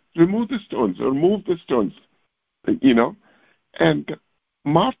says, remove the stones or move the stones, And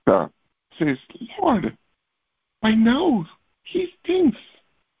Martha says, Lord, by now he stinks,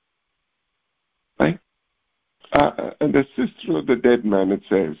 right? And the sister of the dead man, it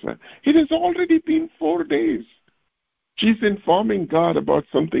says, it has already been 4 days. She's informing God about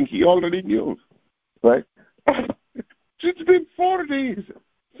something he already knew, right? It's been 4 days.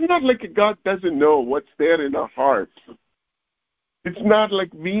 It's not like God doesn't know what's there in our hearts. It's not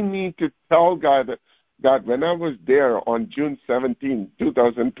like we need to tell God, when I was there on June 17,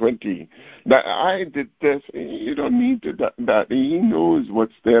 2020, that I did this. You don't need to that. He knows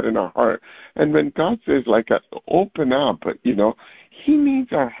what's there in our heart. And when God says, open up, he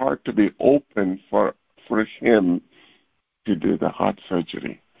needs our heart to be open for him to do the heart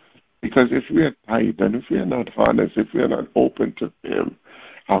surgery. Because if we are tight and if we are not honest, if we are not open to him,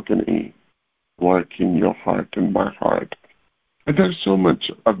 how can he work in your heart and my heart? And there's so much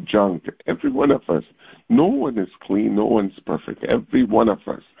of junk. Every one of us, no one is clean, no one's perfect. Every one of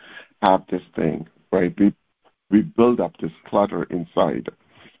us have this thing, right? We build up this clutter inside.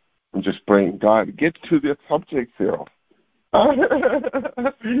 I'm just praying, God, get to the subject here.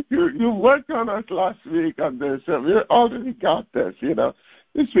 You worked on us last week on this. We already got this,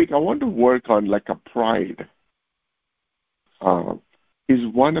 This week I want to work on a pride. Is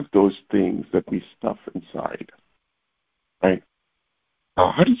one of those things that we stuff inside, right?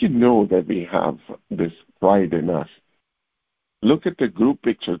 How do you know that we have this pride in us? Look at the group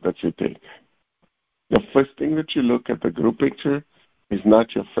picture that you take. The first thing that you look at the group picture is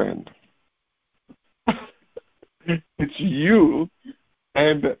not your friend. It's you.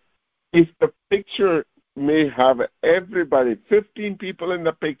 And if the picture may have everybody, 15 people in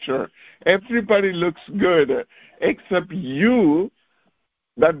the picture, everybody looks good except you,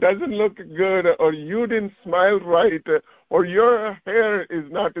 that doesn't look good, or you didn't smile right, or your hair is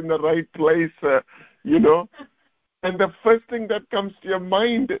not in the right place, And the first thing that comes to your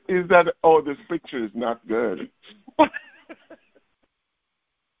mind is that, this picture is not good.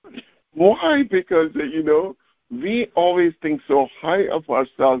 Why? Because, we always think so high of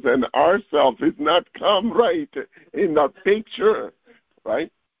ourselves, and ourselves is not come right in the picture,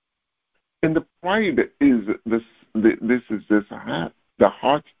 right? And the pride is the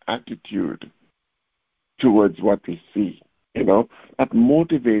heart's attitude towards what we see, that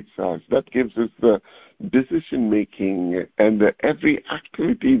motivates us, that gives us the decision-making, and every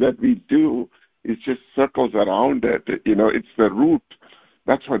activity that we do is just circles around it. It's the root.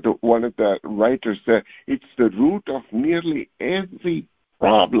 That's what one of the writers said. It's the root of nearly every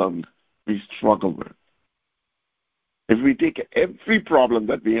problem we struggle with. If we take every problem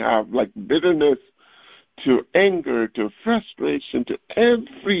that we have, like bitterness, to anger, to frustration, to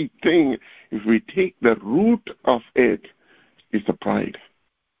everything, if we take the root of it, is the pride.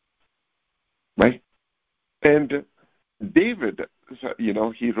 Right? And David,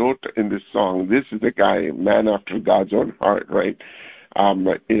 he wrote in this song, this is the guy, man after God's own heart, right?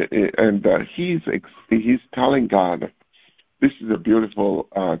 He's telling God, this is a beautiful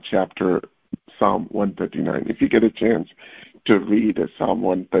chapter, Psalm 139. If you get a chance to read Psalm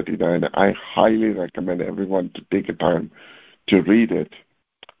 139, I highly recommend everyone to take a time to read it.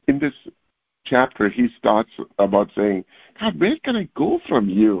 In this chapter, he starts about saying, God, where can I go from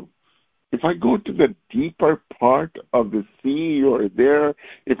you? If I go to the deeper part of the sea, you're there.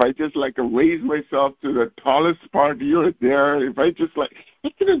 If I just raise myself to the tallest part, you're there. If I just where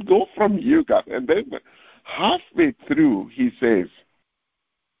can I go from you, God? And then halfway through, he says,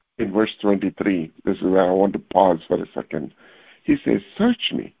 in verse 23, this is where I want to pause for a second. He says,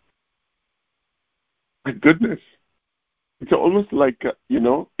 search me. My goodness. It's almost like,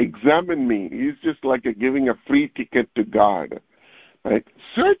 examine me. He's just giving a free ticket to God. Right?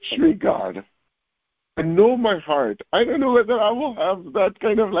 Search me, God. I know my heart. I don't know whether I will have that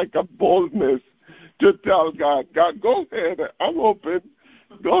kind of like a boldness to tell God, God, go ahead. I'm open.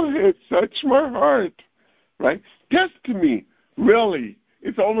 Go ahead. Search my heart. Right? Test me. Really.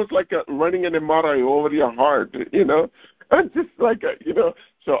 It's almost like running an MRI over your heart, And just like,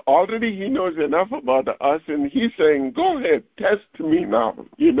 so already he knows enough about us, and he's saying, go ahead, test me now,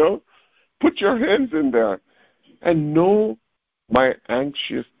 Put your hands in there and know my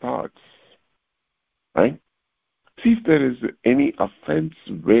anxious thoughts, right? See if there is any offense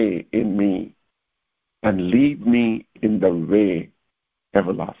way in me and lead me in the way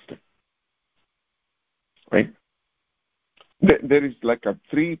everlasting, right? There is like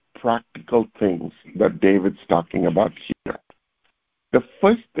three practical things that David's talking about here. The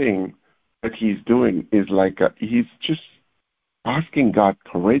first thing that he's doing is like he's just asking God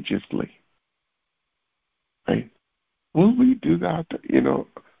courageously, right? Will we do that?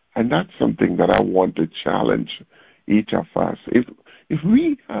 And that's something that I want to challenge each of us. If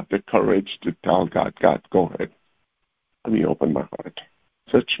we have the courage to tell God, God, go ahead, let me open my heart,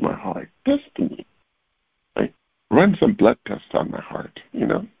 search my heart, test me, right? Run some blood tests on my heart,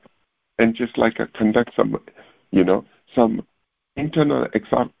 and just like conduct some, some internal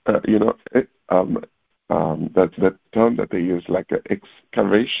exam, that's the term that they use, like an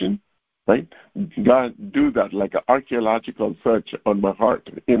excavation, right? God, do that, like an archaeological search on my heart,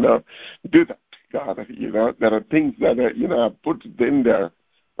 do that, God, there are things that, I put in there,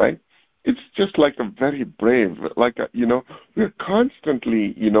 right? It's just like a very brave, like, we're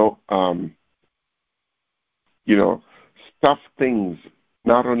constantly, stuff things,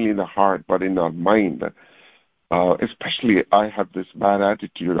 not only in the heart, but in our mind. Especially, I have this bad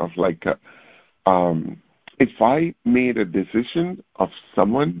attitude of like, if I made a decision of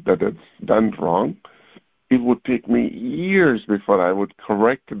someone that has done wrong, it would take me years before I would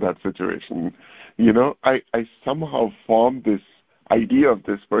correct that situation. I somehow formed this idea of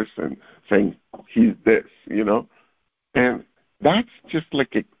this person saying, he's this, and that's just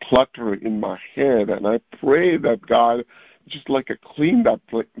like a clutter in my head, and I pray that God just like clean that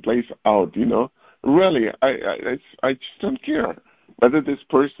place out, Really, I just don't care whether this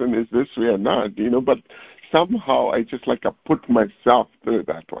person is this way or not, but somehow I just like put myself through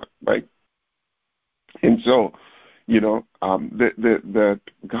that one, right? And so, that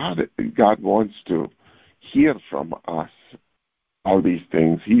God wants to hear from us all these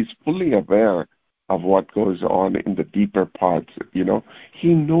things. He's fully aware of what goes on in the deeper parts,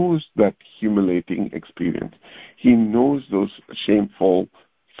 He knows that humiliating experience. He knows those shameful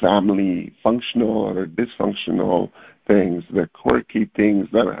family, functional or dysfunctional things, the quirky things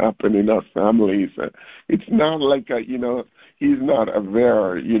that happen in our families. It's not like he's not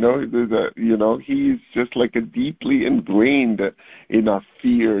aware, he's just like deeply ingrained in our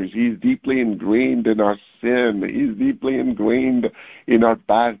fears. He's deeply ingrained in our sin. He's deeply ingrained in our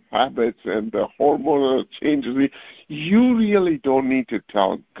bad habits and the hormonal changes. You really don't need to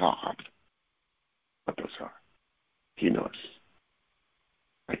tell God what those are. He knows.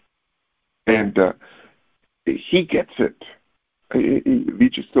 Right? And he gets it. We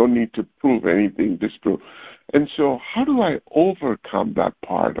just don't need to prove anything, disprove. And so how do I overcome that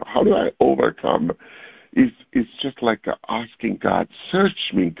part? How do I overcome? It's just like asking God,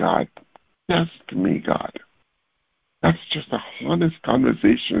 search me, God. Test me, God. That's just a honest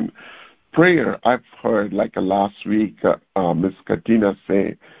conversation. Prayer, I've heard like last week, Ms. Katina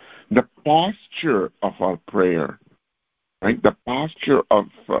say, the posture of our prayer, right? The posture of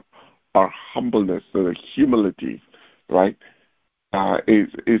our humbleness, the humility, right?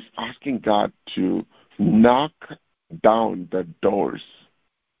 Is asking God to knock down the doors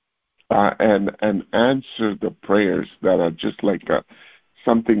and answer the prayers that are just like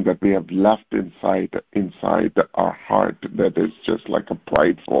something that we have left inside our heart that is just like a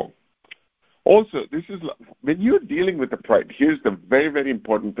prideful. Also, this is when you're dealing with the pride. Here's the very, very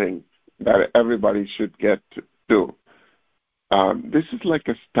important thing that everybody should get to do. This is like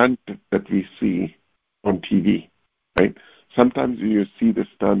a stunt that we see on TV, right? Sometimes you see the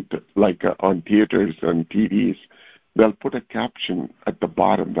stunt like on theaters and TVs. They'll put a caption at the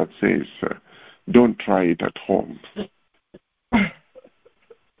bottom that says, don't try it at home.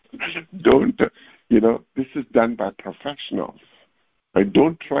 Don't, this is done by professionals. Right?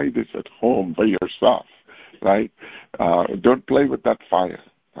 Don't try this at home by yourself, right? Don't play with that fire,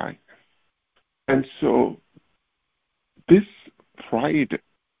 right? And so this pride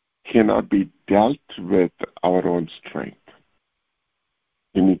cannot be dealt with our own strength.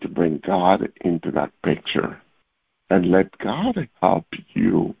 You need to bring God into that picture and let God help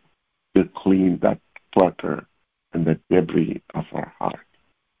you to clean that clutter and the debris of our heart.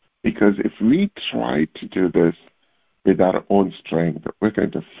 Because if we try to do this with our own strength, we're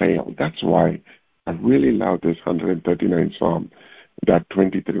going to fail. That's why I really love this 139 Psalm, that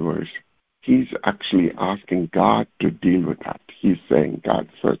 23 verse. He's actually asking God to deal with that. He's saying, God,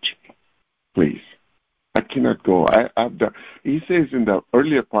 search me, please. I cannot go. He says in the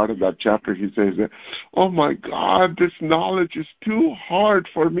earlier part of that chapter, he says, oh my God, this knowledge is too hard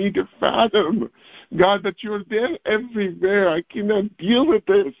for me to fathom. God, that you're there everywhere. I cannot deal with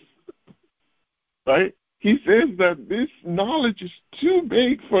this. Right? He says that this knowledge is too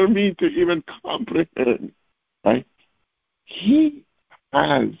big for me to even comprehend. Right? He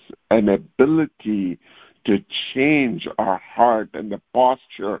has an ability to change our heart and the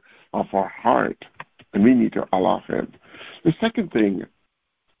posture of our heart, and we need to allow him. The second thing,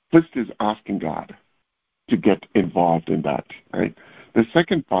 first is asking God to get involved in that. Right? The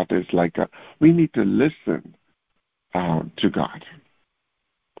second part is we need to listen to God.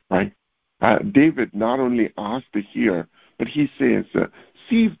 Right? David not only asked to hear, but he says,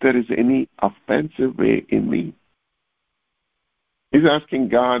 see if there is any offensive way in me. He's asking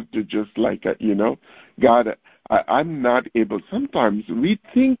God to just God, I'm not able. Sometimes we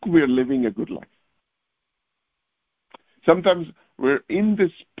think we're living a good life. Sometimes we're in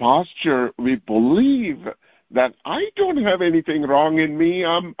this posture, we believe that I don't have anything wrong in me.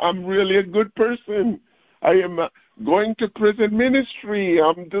 I'm really a good person. I am going to prison ministry.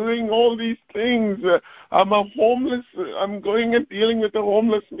 I'm doing all these things. I'm a homeless. I'm going and dealing with the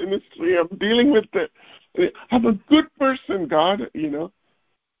homeless ministry. I'm dealing with I'm a good person, God, I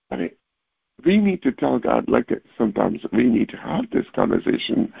mean, we need to tell God, sometimes we need to have this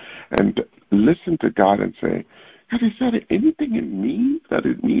conversation and listen to God and say, God, is there anything in me that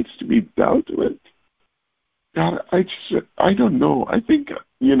it needs to be dealt with? God, I don't know. I think,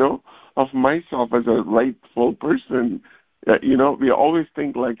 of myself as a rightful person. We always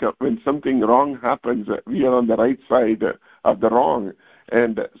think when something wrong happens, we are on the right side of the wrong.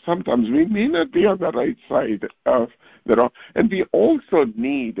 And sometimes we may not be on the right side of the wrong. And we also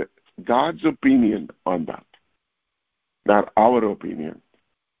need God's opinion on that, not our opinion.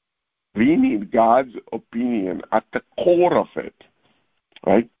 We need God's opinion at the core of it,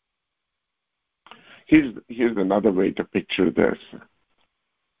 right? Here's another way to picture this.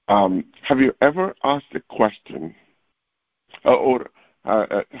 Have you ever asked a question, or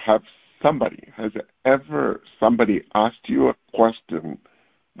has somebody asked you a question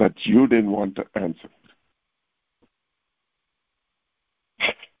that you didn't want to answer?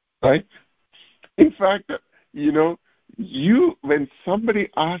 Right? In fact, when somebody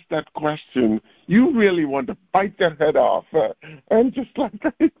asks that question, you really want to bite their head off and just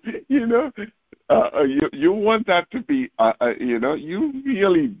you want that to be, you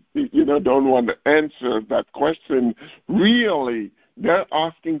really, don't want to answer that question. Really, they're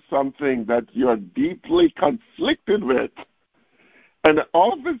asking something that you're deeply conflicted with. And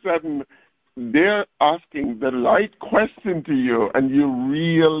all of a sudden, they're asking the right question to you, and you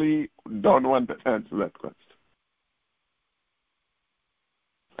really don't want to answer that question.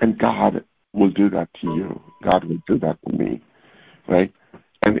 And God will do that to you. God will do that to me, right?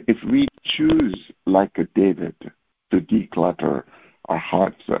 And if we choose, like a David, to declutter our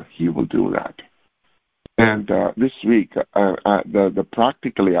hearts, he will do that. And this week,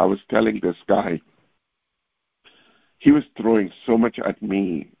 practically, I was telling this guy, he was throwing so much at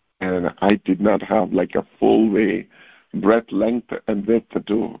me, and I did not have a full way, breadth, length, and width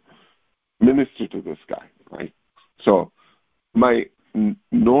to minister to this guy, right? So my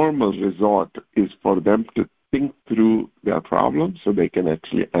normal resort is for them to think through their problem so they can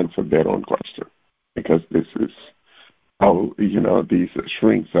actually answer their own question, because this is how these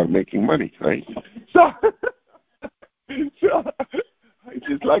shrinks are making money, right? So I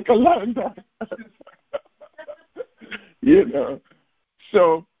just learned that.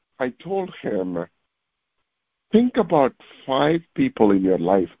 So I told him, think about 5 people in your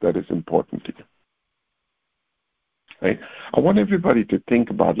life that is important to you. Right? I want everybody to think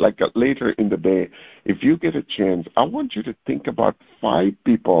about, later in the day, if you get a chance, I want you to think about 5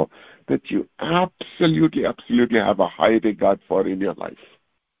 people that you absolutely have a high regard for in your life.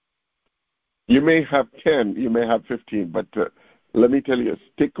 You may have 10, you may have 15, but let me tell you,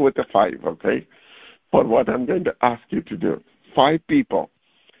 stick with the 5, okay, for what I'm going to ask you to do. 5 people.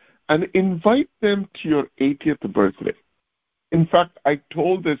 And invite them to your 80th birthday. In fact, I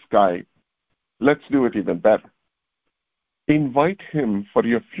told this guy, let's do it even better. Invite him for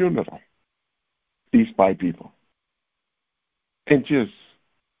your funeral, these 5 people, and just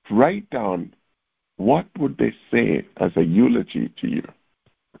write down what would they say as a eulogy to you.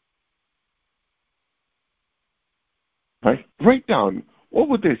 Right? Write down What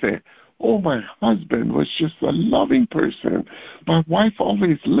would they say? Oh, my husband was just a loving person. My wife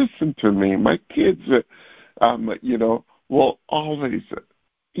always listened to me. My kids, will always,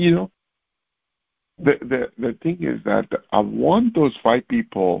 you know. The thing is that I want those 5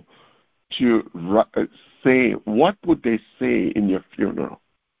 people to say, what would they say in your funeral?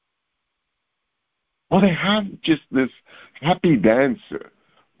 Well, they have just this happy dance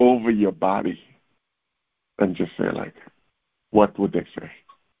over your body and just say, like, what would they say?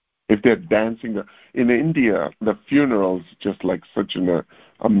 If they're dancing, in India, the funeral's just like such an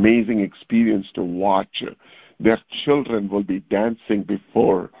amazing experience to watch. Their children will be dancing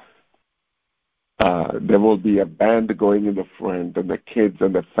before. There will be a band going in the front, and the kids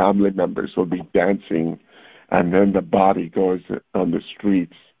and the family members will be dancing, and then the body goes on the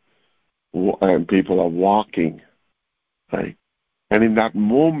streets, and people are walking, right? And in that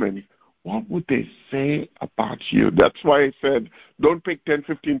moment, what would they say about you? That's why I said, don't pick 10,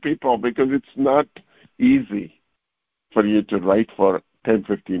 15 people, because it's not easy for you to write for 10,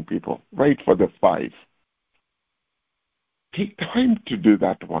 15 people. Write for the 5. Take time to do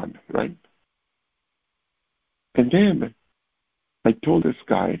that one, right? And then I told this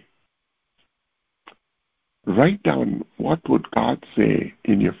guy, write down what would God say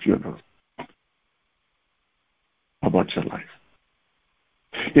in your funeral about your life.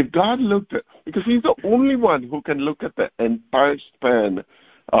 If God looked at, because he's the only one who can look at the entire span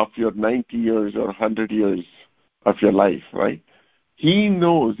of your 90 years or 100 years of your life, right? He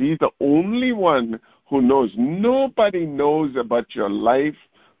knows. He's the only one who knows. Nobody knows about your life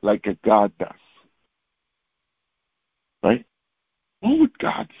like a God does, right? What would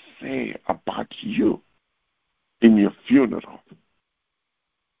God say about you in your funeral,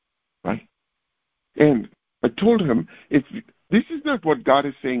 right? And I told him, if this is not what God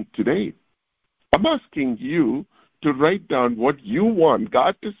is saying today, I'm asking you to write down what you want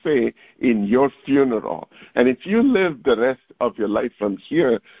God to say in your funeral. And if you live the rest of your life from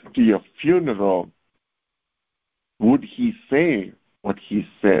here to your funeral, would he say what he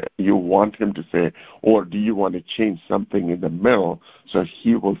said you want him to say, or do you want to change something in the middle so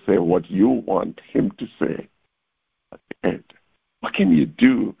he will say what you want him to say at the end? What can you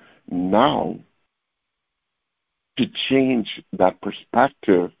do now to change that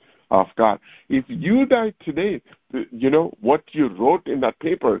perspective of God? If you die today, what you wrote in that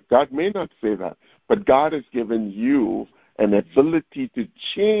paper, God may not say that, but God has given you an ability to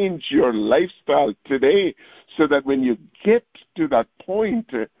change your lifestyle today so that when you get to that point,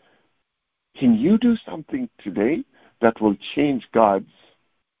 can you do something today that will change God's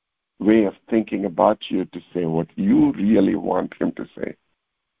way of thinking about you to say what you really want him to say?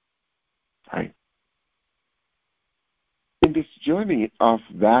 Right? In this journey of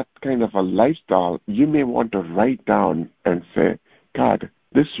that kind of a lifestyle, you may want to write down and say, God,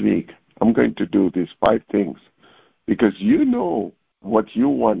 this week I'm going to do these 5 things because you know what you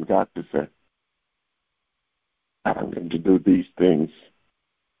want God to say. I'm going to do these things.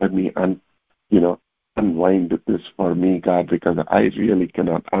 Let me unwind this for me, God, because I really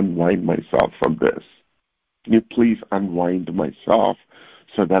cannot unwind myself from this. Can you please unwind myself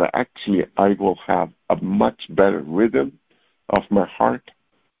so that I will have a much better rhythm of my heart,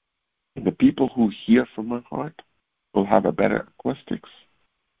 and the people who hear from my heart will have a better acoustics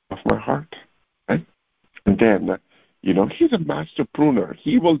of my heart, right? And then, he's a master pruner.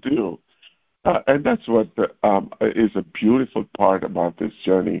 He will do, and that's what is a beautiful part about this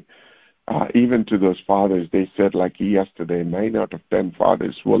journey. Even to those fathers, they said, like yesterday, 9 out of 10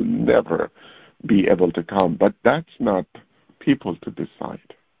 fathers will never be able to come. But that's not people to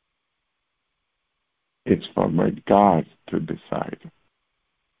decide. It's for my God to decide,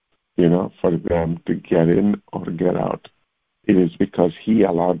 for them to get in or get out. It is because he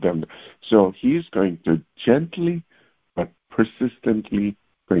allowed them. So he's going to gently but persistently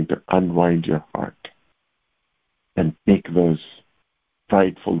going to unwind your heart and take those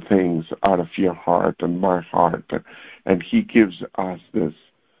prideful things out of your heart and my heart. And he gives us this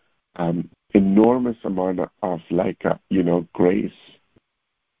enormous amount of grace.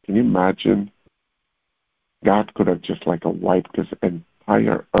 Can you imagine? God could have just wiped this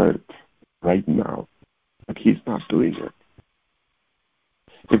entire earth right now, but he's not doing it.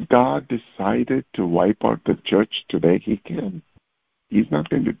 If God decided to wipe out the church today, he can. He's not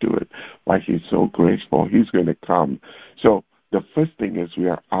going to do it. Why? He's so graceful. He's going to come. So the first thing is we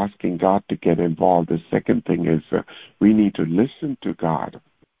are asking God to get involved. The second thing is we need to listen to God,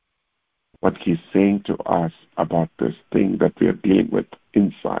 what he's saying to us about this thing that we are dealing with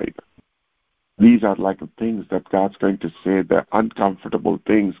inside. These are like things that God's going to say, the uncomfortable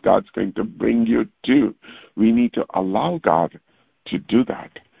things God's going to bring you to. We need to allow God to do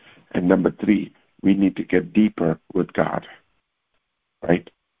that. And number three, we need to get deeper with God, right?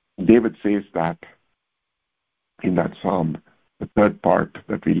 David says that in that psalm. The third part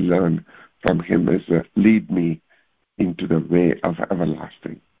that we learn from him is lead me into the way of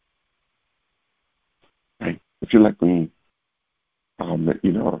everlasting. Right? If you're like me, God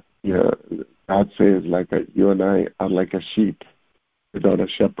says you and I are like a sheep without a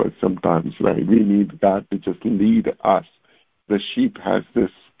shepherd sometimes, right? We need God to just lead us. The sheep has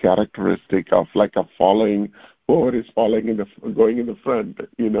this characteristic of like a following, whoever is following going in the front,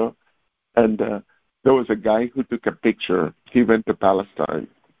 And there was a guy who took a picture. He went to Palestine,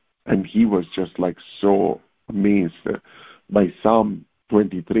 and he was just like so amazed by Psalm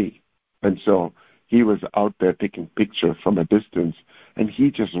 23. And so he was out there taking pictures from a distance, and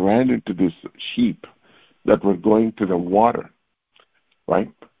he just ran into these sheep that were going to the water,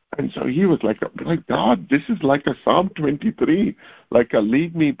 right? And so he was like, my God, this is like a Psalm 23, like a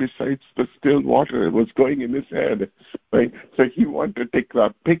lead me besides the still water. It was going in his head, right? So he wanted to take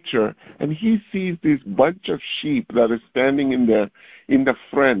that picture, and he sees this bunch of sheep that is standing in the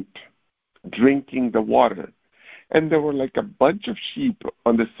front, drinking the water. And there were like a bunch of sheep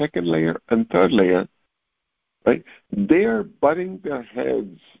on the second layer and third layer, right? They're butting their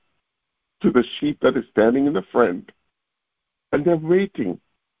heads to the sheep that is standing in the front, and they're waiting.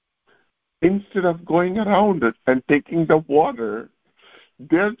 Instead of going around it and taking the water,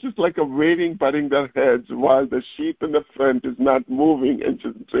 they're just like waiting, butting their heads while the sheep in the front is not moving and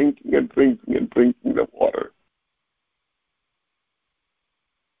just drinking and drinking and drinking the water.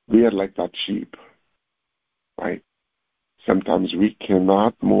 We are like that sheep, right? Sometimes we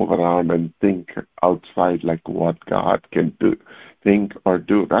cannot move around and think outside like what God can think or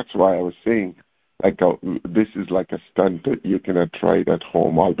do. That's why I was saying, this is like a stunt that you cannot try it at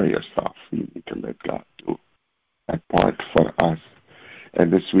home all by yourself. You need to let God do that part for us.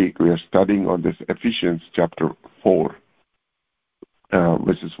 And this week we are studying on this Ephesians chapter 4,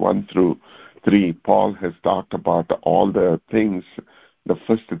 verses 1 through 3. Paul has talked about all the things, the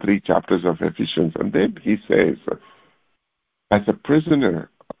first 3 chapters of Ephesians, and then he says, as a prisoner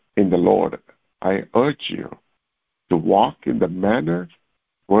in the Lord, I urge you to walk in the manner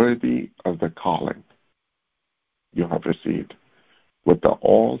worthy of the calling you have received, with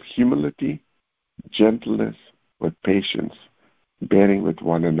all humility, gentleness, with patience, bearing with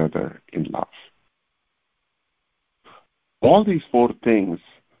one another in love. All these 4 things,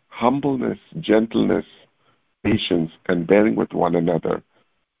 humbleness, gentleness, patience, and bearing with one another,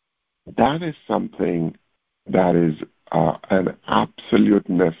 that is something that is an absolute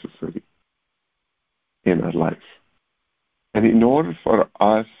necessity in our life. And in order for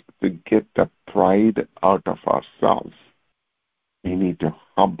us to get the pride out of ourselves, we need to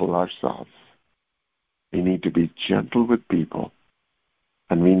humble ourselves. We need to be gentle with people.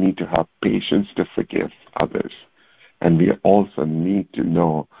 And we need to have patience to forgive others. And we also need to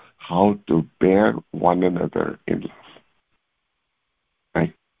know how to bear one another in love.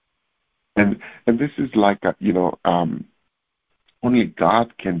 Right? And this is like only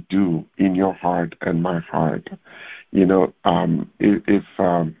God can do in your heart and my heart. If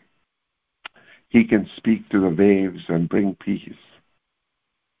He can speak to the waves and bring peace,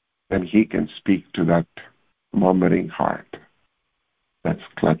 then He can speak to that murmuring heart that's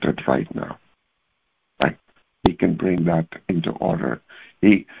cluttered right now. Right? He can bring that into order.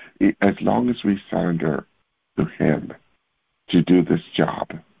 He, as long as we surrender to Him to do this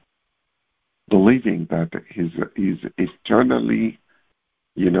job, believing that He's eternally,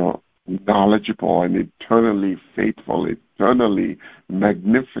 knowledgeable and eternally faithful, eternally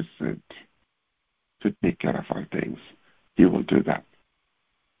magnificent to take care of our things, He will do that.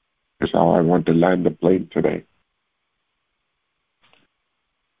 That's how I want to land the plane today.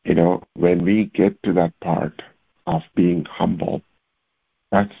 When we get to that part of being humble,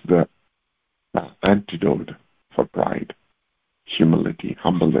 that's the antidote for pride, humility,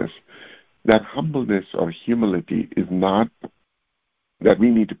 humbleness. That humbleness or humility is not that we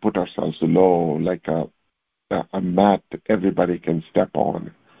need to put ourselves low like a mat that everybody can step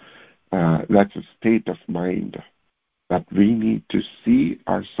on. That's a state of mind that we need to see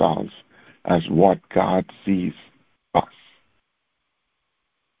ourselves as what God sees us.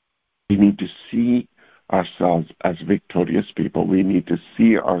 We need to see ourselves as victorious people. We need to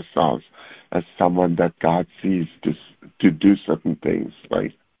see ourselves as someone that God sees to do certain things,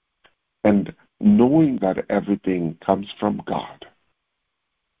 right? And knowing that everything comes from God.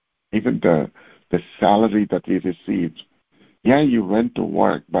 Even the salary that we received. Yeah, you went to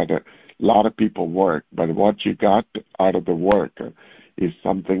work, but a lot of people work. But what you got out of the work is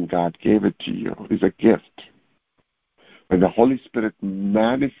something God gave it to you. It's a gift. when the Holy Spirit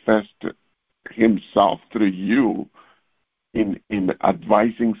manifests himself through you in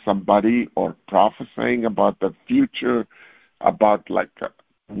advising somebody or prophesying about the future, about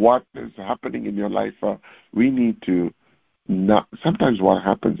what is happening in your life, we need to not. Sometimes what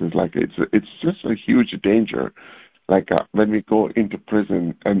happens is it's just a huge danger. When we go into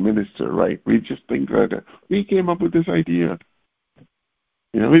prison and minister, right? We just think that we came up with this idea.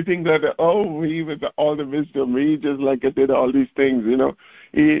 We think that, we with all the wisdom, we just did all these things,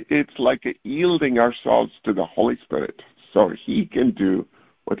 It's like yielding ourselves to the Holy Spirit so He can do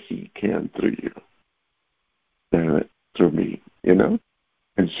what He can through you, through me,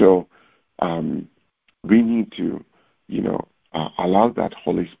 And so we need to, allow that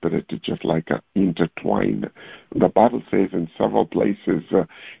Holy Spirit to just intertwine. The Bible says in several places,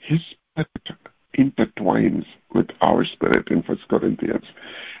 His Spirit intertwines with our spirit in 1 Corinthians.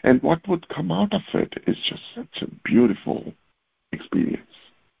 And what would come out of it is just such a beautiful experience.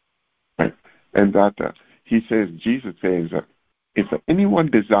 Right? And that Jesus says, if anyone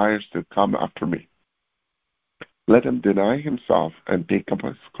desires to come after me, let him deny himself and take up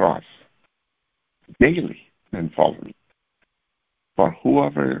his cross daily and follow me. For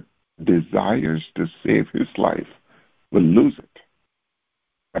whoever desires to save his life will lose it.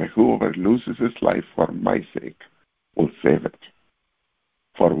 But whoever loses his life for my sake will save it.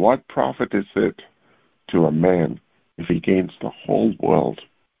 For what profit is it to a man if he gains the whole world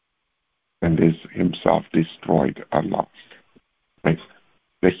and is himself destroyed or lost? Right?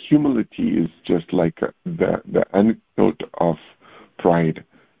 The humility is just like the antidote of pride,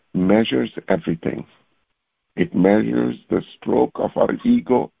 measures everything. It measures the stroke of our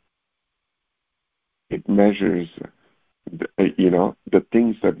ego. It measures the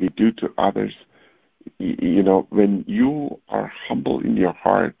things that we do to others. When you are humble in your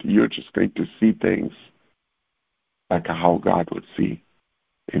heart, you're just going to see things like how God would see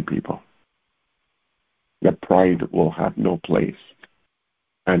in people. That pride will have no place.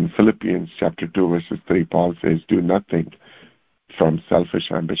 And Philippians chapter 2, verses 3, Paul says, do nothing from selfish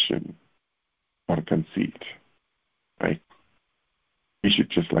ambition or conceit. Right? We should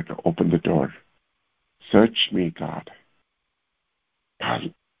just open the door. Search me, God.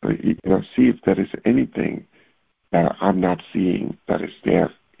 God, see if there is anything that I'm not seeing that is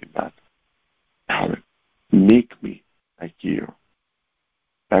there in that. God, make me like you.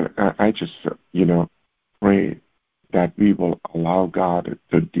 And I just, pray that we will allow God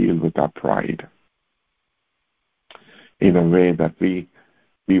to deal with our pride in a way that we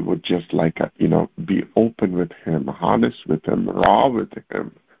would just be open with Him, honest with Him, raw with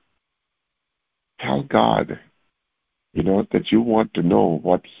Him. Tell God, that you want to know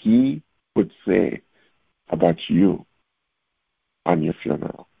what He would say about you on your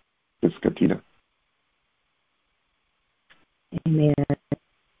funeral. Miss Katina. Amen.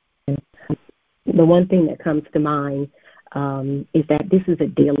 The one thing that comes to mind is that this is a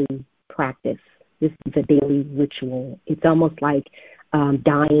daily practice. This is a daily ritual. It's almost like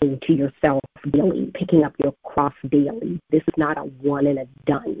dying to yourself daily, picking up your cross daily. This is not a one and a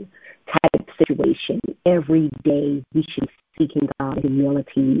done type situation. Every day we should be seeking God in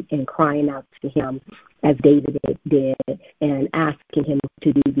humility and crying out to Him as David did and asking Him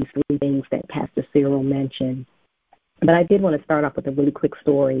to do these three things that Pastor Cyril mentioned. But I did want to start off with a really quick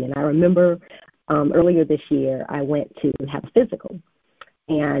story. And I remember earlier this year I went to have a physical.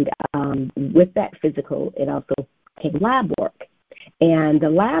 And with that physical, it also came lab work. And the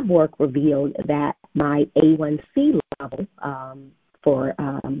lab work revealed that my A1C level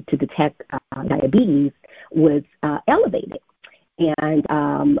to detect diabetes was elevated. And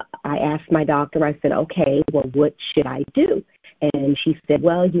I asked my doctor, I said, okay, well, what should I do? And she said,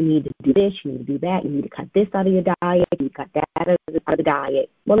 well, you need to do this, you need to do that, you need to cut this out of your diet, you need to cut that out of the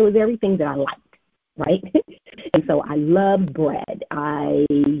diet. Well, it was everything that I liked, right? And so I loved bread. I'm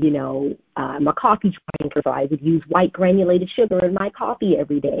a coffee drinker, so I would use white granulated sugar in my coffee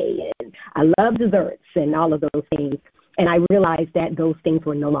every day. And I love desserts and all of those things. And I realized that those things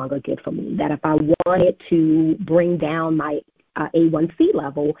were no longer good for me, that if I wanted to bring down my A1C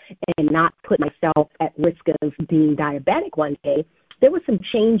level and not put myself at risk of being diabetic one day, there were some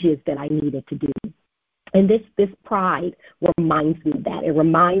changes that I needed to do. And this pride reminds me of that. It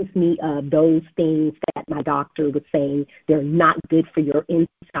reminds me of those things that my doctor was saying. They're not good for your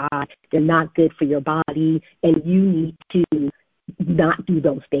inside. They're not good for your body. And you need to not do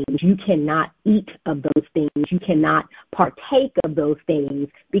those things. You cannot eat of those things. You cannot partake of those things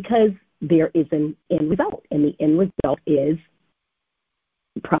because there is an end result. And the end result is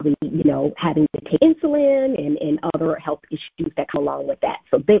probably, having to take insulin and other health issues that come along with that.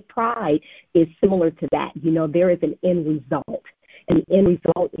 So big pride is similar to that. There is an end result. And the end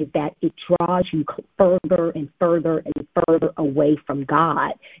result is that it draws you further and further and further away from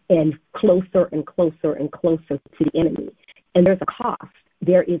God and closer and closer and closer to the enemy. And there's a cost.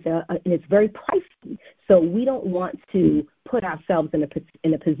 There is and it's very pricey. So we don't want to put ourselves in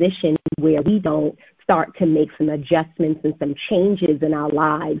a position where we don't start to make some adjustments and some changes in our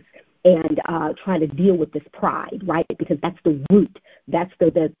lives and try to deal with this pride, right? Because that's the root. That's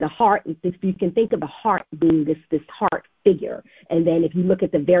the heart. If you can think of the heart being this heart figure, and then if you look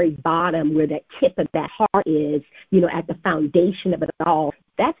at the very bottom where that tip of that heart is, at the foundation of it all,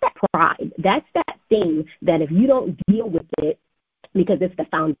 that's that pride. That's that thing that if you don't deal with it, because it's the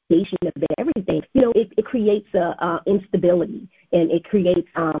foundation of everything, it creates instability, and it creates,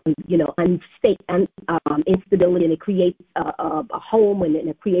 instability, and it creates a home, and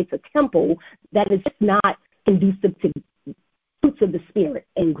it creates a temple that is just not conducive to fruits of the Spirit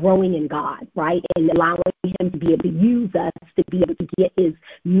and growing in God, right? And allowing Him to be able to use us to be able to get His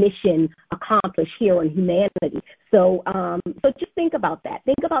mission accomplished here on humanity. So just think about that.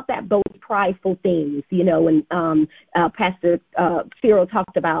 Think about that, those prideful things, and Pastor Cyril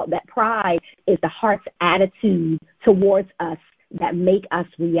talked about that pride is the heart's attitude towards us that make us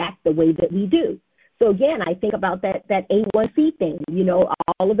react the way that we do. So again, I think about that A1C thing,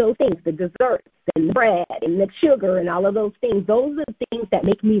 all of those things, the desserts and the bread and the sugar and all of those things. Those are the things that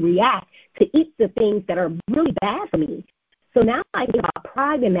make me react to eat the things that are really bad for me. So now I think about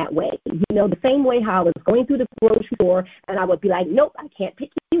pride in that way, the same way how I was going through the grocery store and I would be like, nope, I can't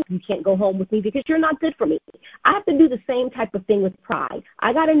pick you. You can't go home with me because you're not good for me. I have to do the same type of thing with pride.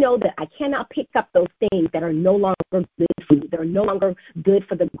 I got to know that I cannot pick up those things that are no longer good for me. They're no longer good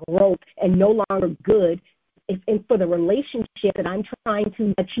for the growth and no longer good for the relationship that I'm trying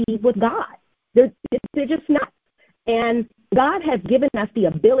to achieve with God. They're just not. And God has given us the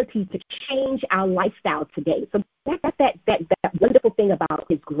ability to change our lifestyle today. So that's that wonderful thing about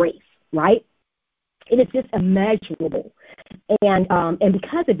His grace, right? It is just immeasurable. And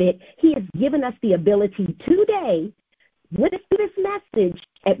because of it, He has given us the ability today, with this message,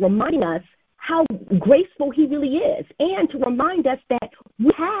 at reminding us how graceful He really is, and to remind us that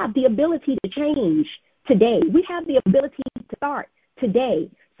we have the ability to change today. We have the ability to start today.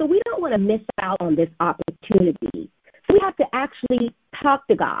 So we don't want to miss out on this opportunity. So we have to actually talk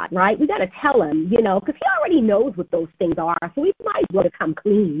to God, right? We got to tell Him, because He already knows what those things are. So we might as well come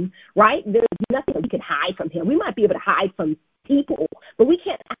clean, right? There's nothing that we can hide from Him. We might be able to hide from people, but we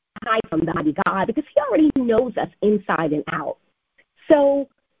can't hide from the mighty God because He already knows us inside and out. So,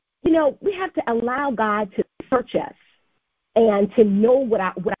 we have to allow God to search us and to know what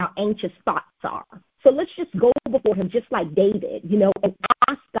our anxious thoughts are. So let's just go before Him just like David, and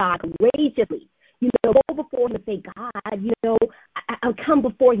ask God courageously. Go before Him and say, God, I'll come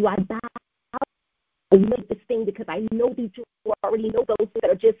before you. I bow with this thing because I know that you already know those that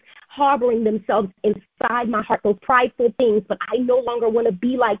are just harboring themselves inside my heart, those prideful things, but I no longer want to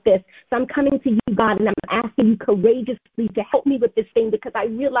be like this. So I'm coming to you, God, and I'm asking you courageously to help me with this thing because I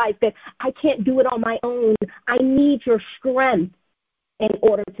realize that I can't do it on my own. I need your strength in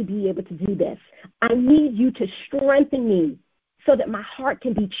order to be able to do this. I need you to strengthen me so that my heart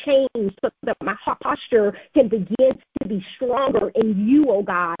can be changed, so that my heart posture can begin to be stronger in you, oh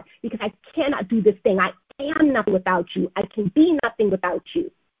God, because I cannot do this thing. I am nothing without you. I can be nothing without you.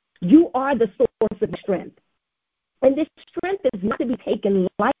 You are the source of strength. And this strength is not to be taken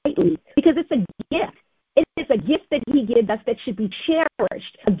lightly because it's a gift. It is a gift that He gives us that should be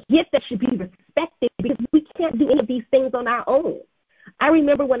cherished, a gift that should be respected because we can't do any of these things on our own. I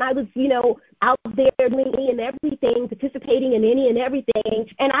remember when I was, out there doing any and everything, participating in any and everything,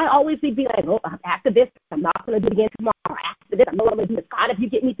 and I always would be like, after this, I'm not going to do it again tomorrow. After this, I'm no longer doing this. God, if you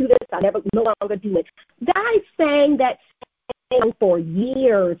get me through this, I'll no longer do it. Guys sang that song for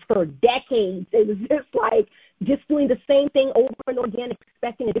years, for decades. It was just doing the same thing over and over again,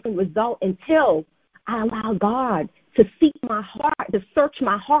 expecting a different result until I allowed God to seek my heart, to search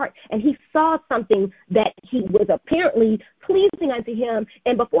my heart. And He saw something that He was apparently pleasing unto Him.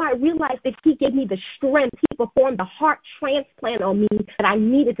 And before I realized that, He gave me the strength. He performed the heart transplant on me that I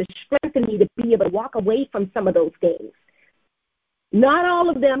needed to strengthen me to be able to walk away from some of those things. Not all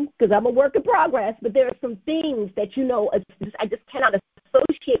of them, because I'm a work in progress, but there are some things that, I just cannot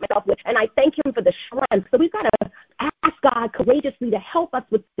associate myself with. And I thank Him for the strength. So we've got to ask God courageously to help us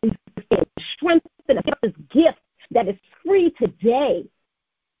with these things, strengthen us, give us this gift that is free today,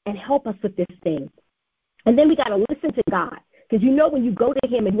 and help us with this thing. And then we got to listen to God, because when you go to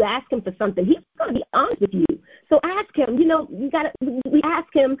Him and you ask Him for something, He's going to be honest with you. So ask him, we ask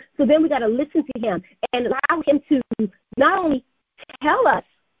him, so then we got to listen to him and allow him to not only tell us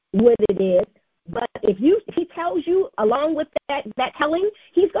what it is, but if he tells you along with that telling,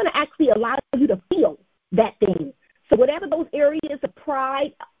 he's going to actually allow you to feel that thing. So whatever those areas of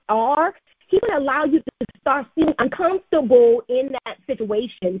pride are, he's going to allow you to start feeling uncomfortable in that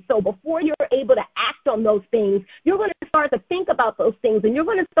situation. So before you're able to act on those things, you're going to start to think about those things, and you're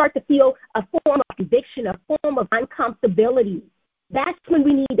going to start to feel a form of conviction, a form of uncomfortability. That's when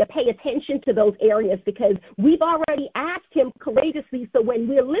we need to pay attention to those areas, because we've already asked him courageously. So when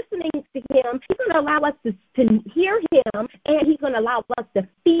we're listening to him, he's going to allow us to hear him, and he's going to allow us to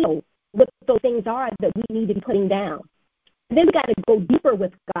feel what those things are that we need to be putting down. And then we got to go deeper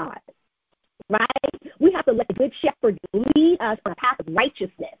with God, right? We have to let the good shepherd lead us on a path of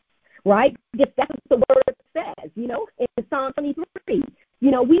righteousness, right? Because that's what the word says, in Psalm 23.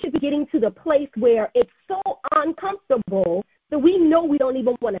 We should be getting to the place where it's so uncomfortable that we know we don't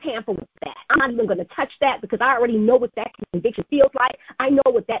even want to tamper with that. I'm not even going to touch that because I already know what that conviction feels like. I know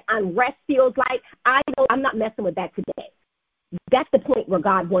what that unrest feels like. I know I'm not messing with that today. That's the point where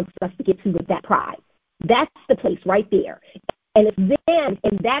God wants us to get to with that pride. That's the place right there. And it's then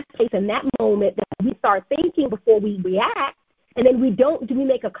in that place, in that moment, that we start thinking before we react, and then we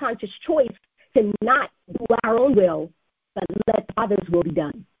make a conscious choice to not do our own will, but let the Father's will be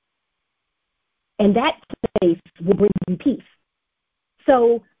done. And that place will bring you peace.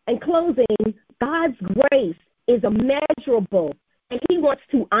 So, in closing, God's grace is immeasurable, and he wants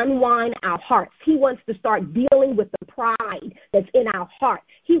to unwind our hearts. He wants to start dealing with the pride that's in our heart.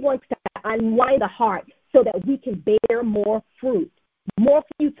 He wants to unwind the heart so that we can bear more fruit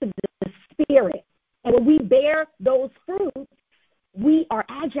to the Spirit. And when we bear those fruits, we are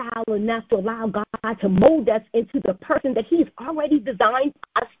agile enough to allow God to mold us into the person that he's already designed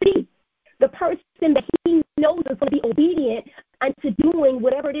us to be. The person that he knows is going to be obedient unto doing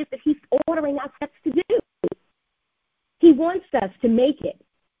whatever it is that he's ordering our steps to do. He wants us to make it.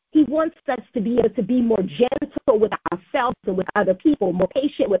 He wants us to be able to be more gentle with ourselves and with other people, more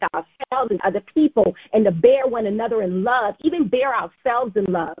patient with ourselves and other people, and to bear one another in love, even bear ourselves in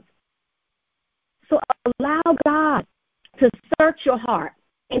love. So allow God to search your heart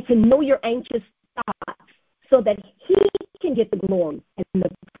and to know your anxious thoughts so that he can get the glory and the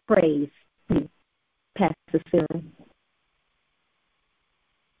praise. Pastor Sarah.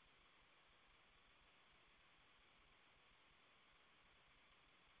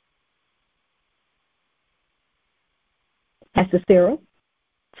 Pastor Sarah?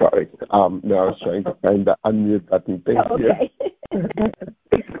 Sorry. No, I was trying to find the unmute button. Thank you.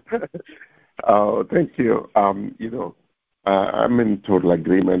 Oh, thank you. I'm in total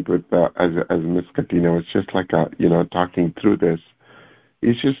agreement with, as Miss Katina was just like, talking through this.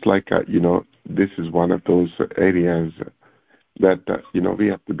 It's just like, this is one of those areas that, we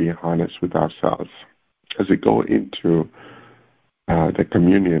have to be honest with ourselves. As we go into the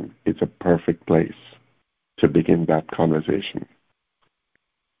communion, it's a perfect place to begin that conversation.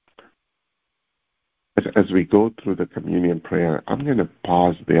 As we go through the communion prayer, I'm going to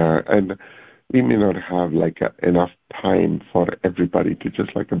pause there, and we may not have enough time for everybody to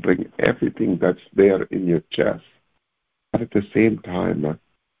just bring everything that's there in your chest. But at the same time,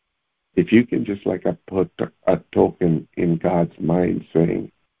 if you can just put a token in God's mind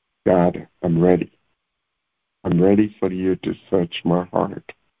saying, God, I'm ready. I'm ready for you to search my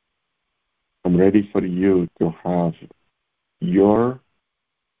heart. I'm ready for you to have your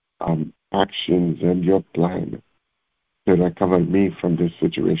actions and your plan to recover me from this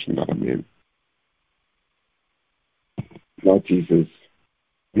situation that I'm in. Lord Jesus,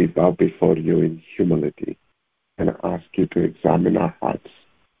 we bow before you in humility and ask you to examine our hearts.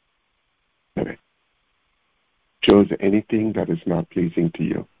 Show us anything that is not pleasing to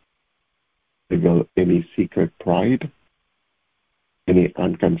you. Reveal any secret pride, any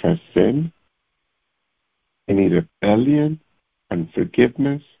unconfessed sin, any rebellion,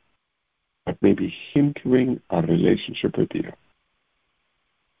 unforgiveness that may be hindering our relationship with you.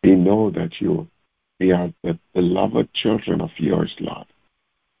 We know that we are the beloved children of yours, Lord.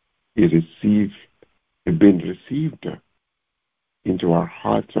 We've been received into our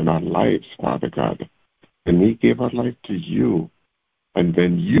hearts and our lives, Father God. And we gave our life to you, and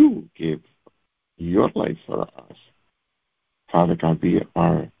then you gave your life for us. Father God, we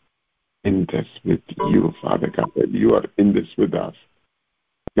are in this with you, Father God, and you are in this with us.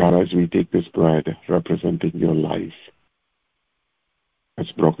 God, as we take this bread representing your life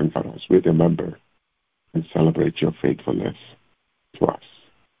that's broken for us, we remember and celebrate your faithfulness to us.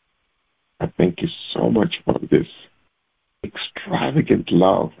 I thank you so much for this extravagant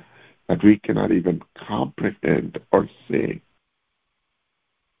love that we cannot even comprehend or say.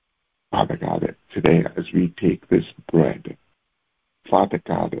 Father God, today as we take this bread, Father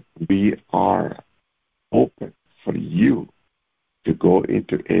God, we are open for you to go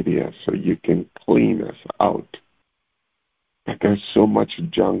into areas so you can clean us out. But there's so much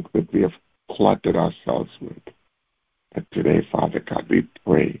junk that we have cluttered ourselves with. But today, Father God, we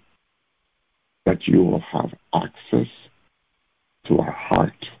pray that you will have access to our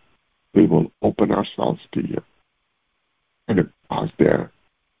heart. We will open ourselves to you. And pause there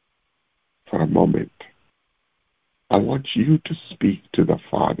for a moment. I want you to speak to the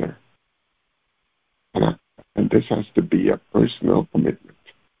Father. And this has to be a personal commitment.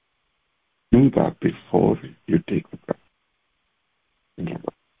 Do that before you take the breath.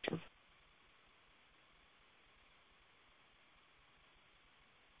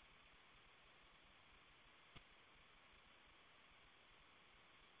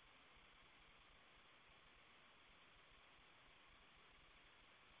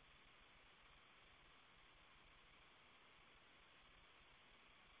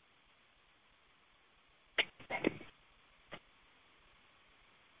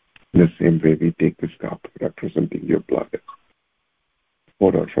 In the same way, we take this cup representing your blood,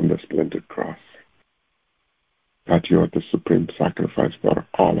 poured out from the splendid cross, that you are the supreme sacrifice for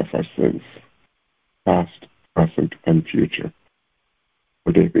all of our sins, past, present, and future.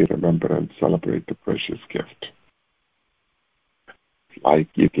 Today we remember and celebrate the precious gift, life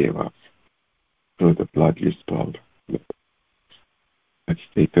you gave us through the blood you spilled. Let's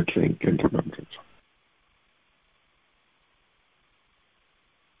take a drink in remembrance.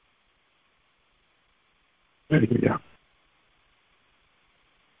 Hallelujah.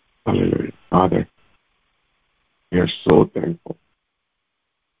 Hallelujah. Father, we are so thankful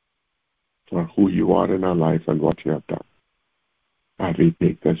for who you are in our life and what you have done. God, we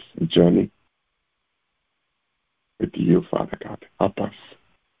take this journey with you, Father God. Help us.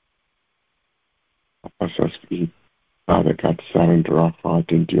 Help us as we, Father God, surrender our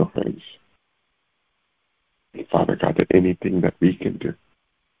heart into your hands. And Father God, that anything that we can do,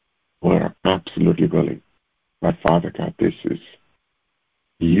 we're absolutely willing. But Father God, this is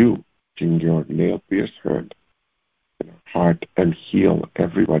you in your nail-pierced hand in our heart and heal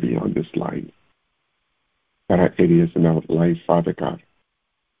everybody on this line. There are areas in our life, Father God,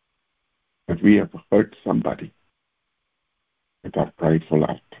 that we have hurt somebody with our prideful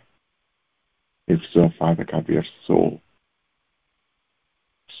act. If so, Father God, we are so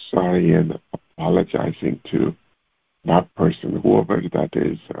sorry and apologizing to that person, whoever that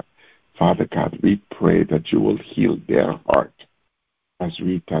is. Father God, we pray that you will heal their heart as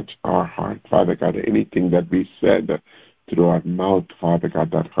we touch our heart. Father God, anything that we said through our mouth, Father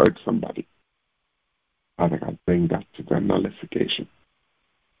God, that hurt somebody, Father God, bring that to their nullification.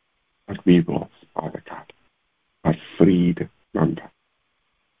 That we will, Father God, are freed from that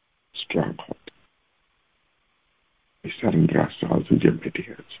stronghold. We surrender ourselves in your mighty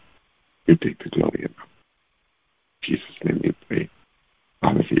hands. You take the glory and honor. In Jesus' name we pray.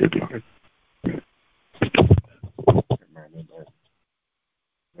 Honor for your glory. Amen. Amen.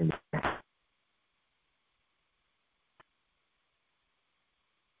 Amen.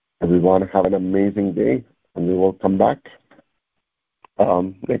 Everyone, have an amazing day, and we will come back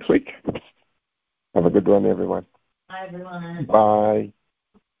next week. Have a good one, everyone. Hi, everyone. Bye.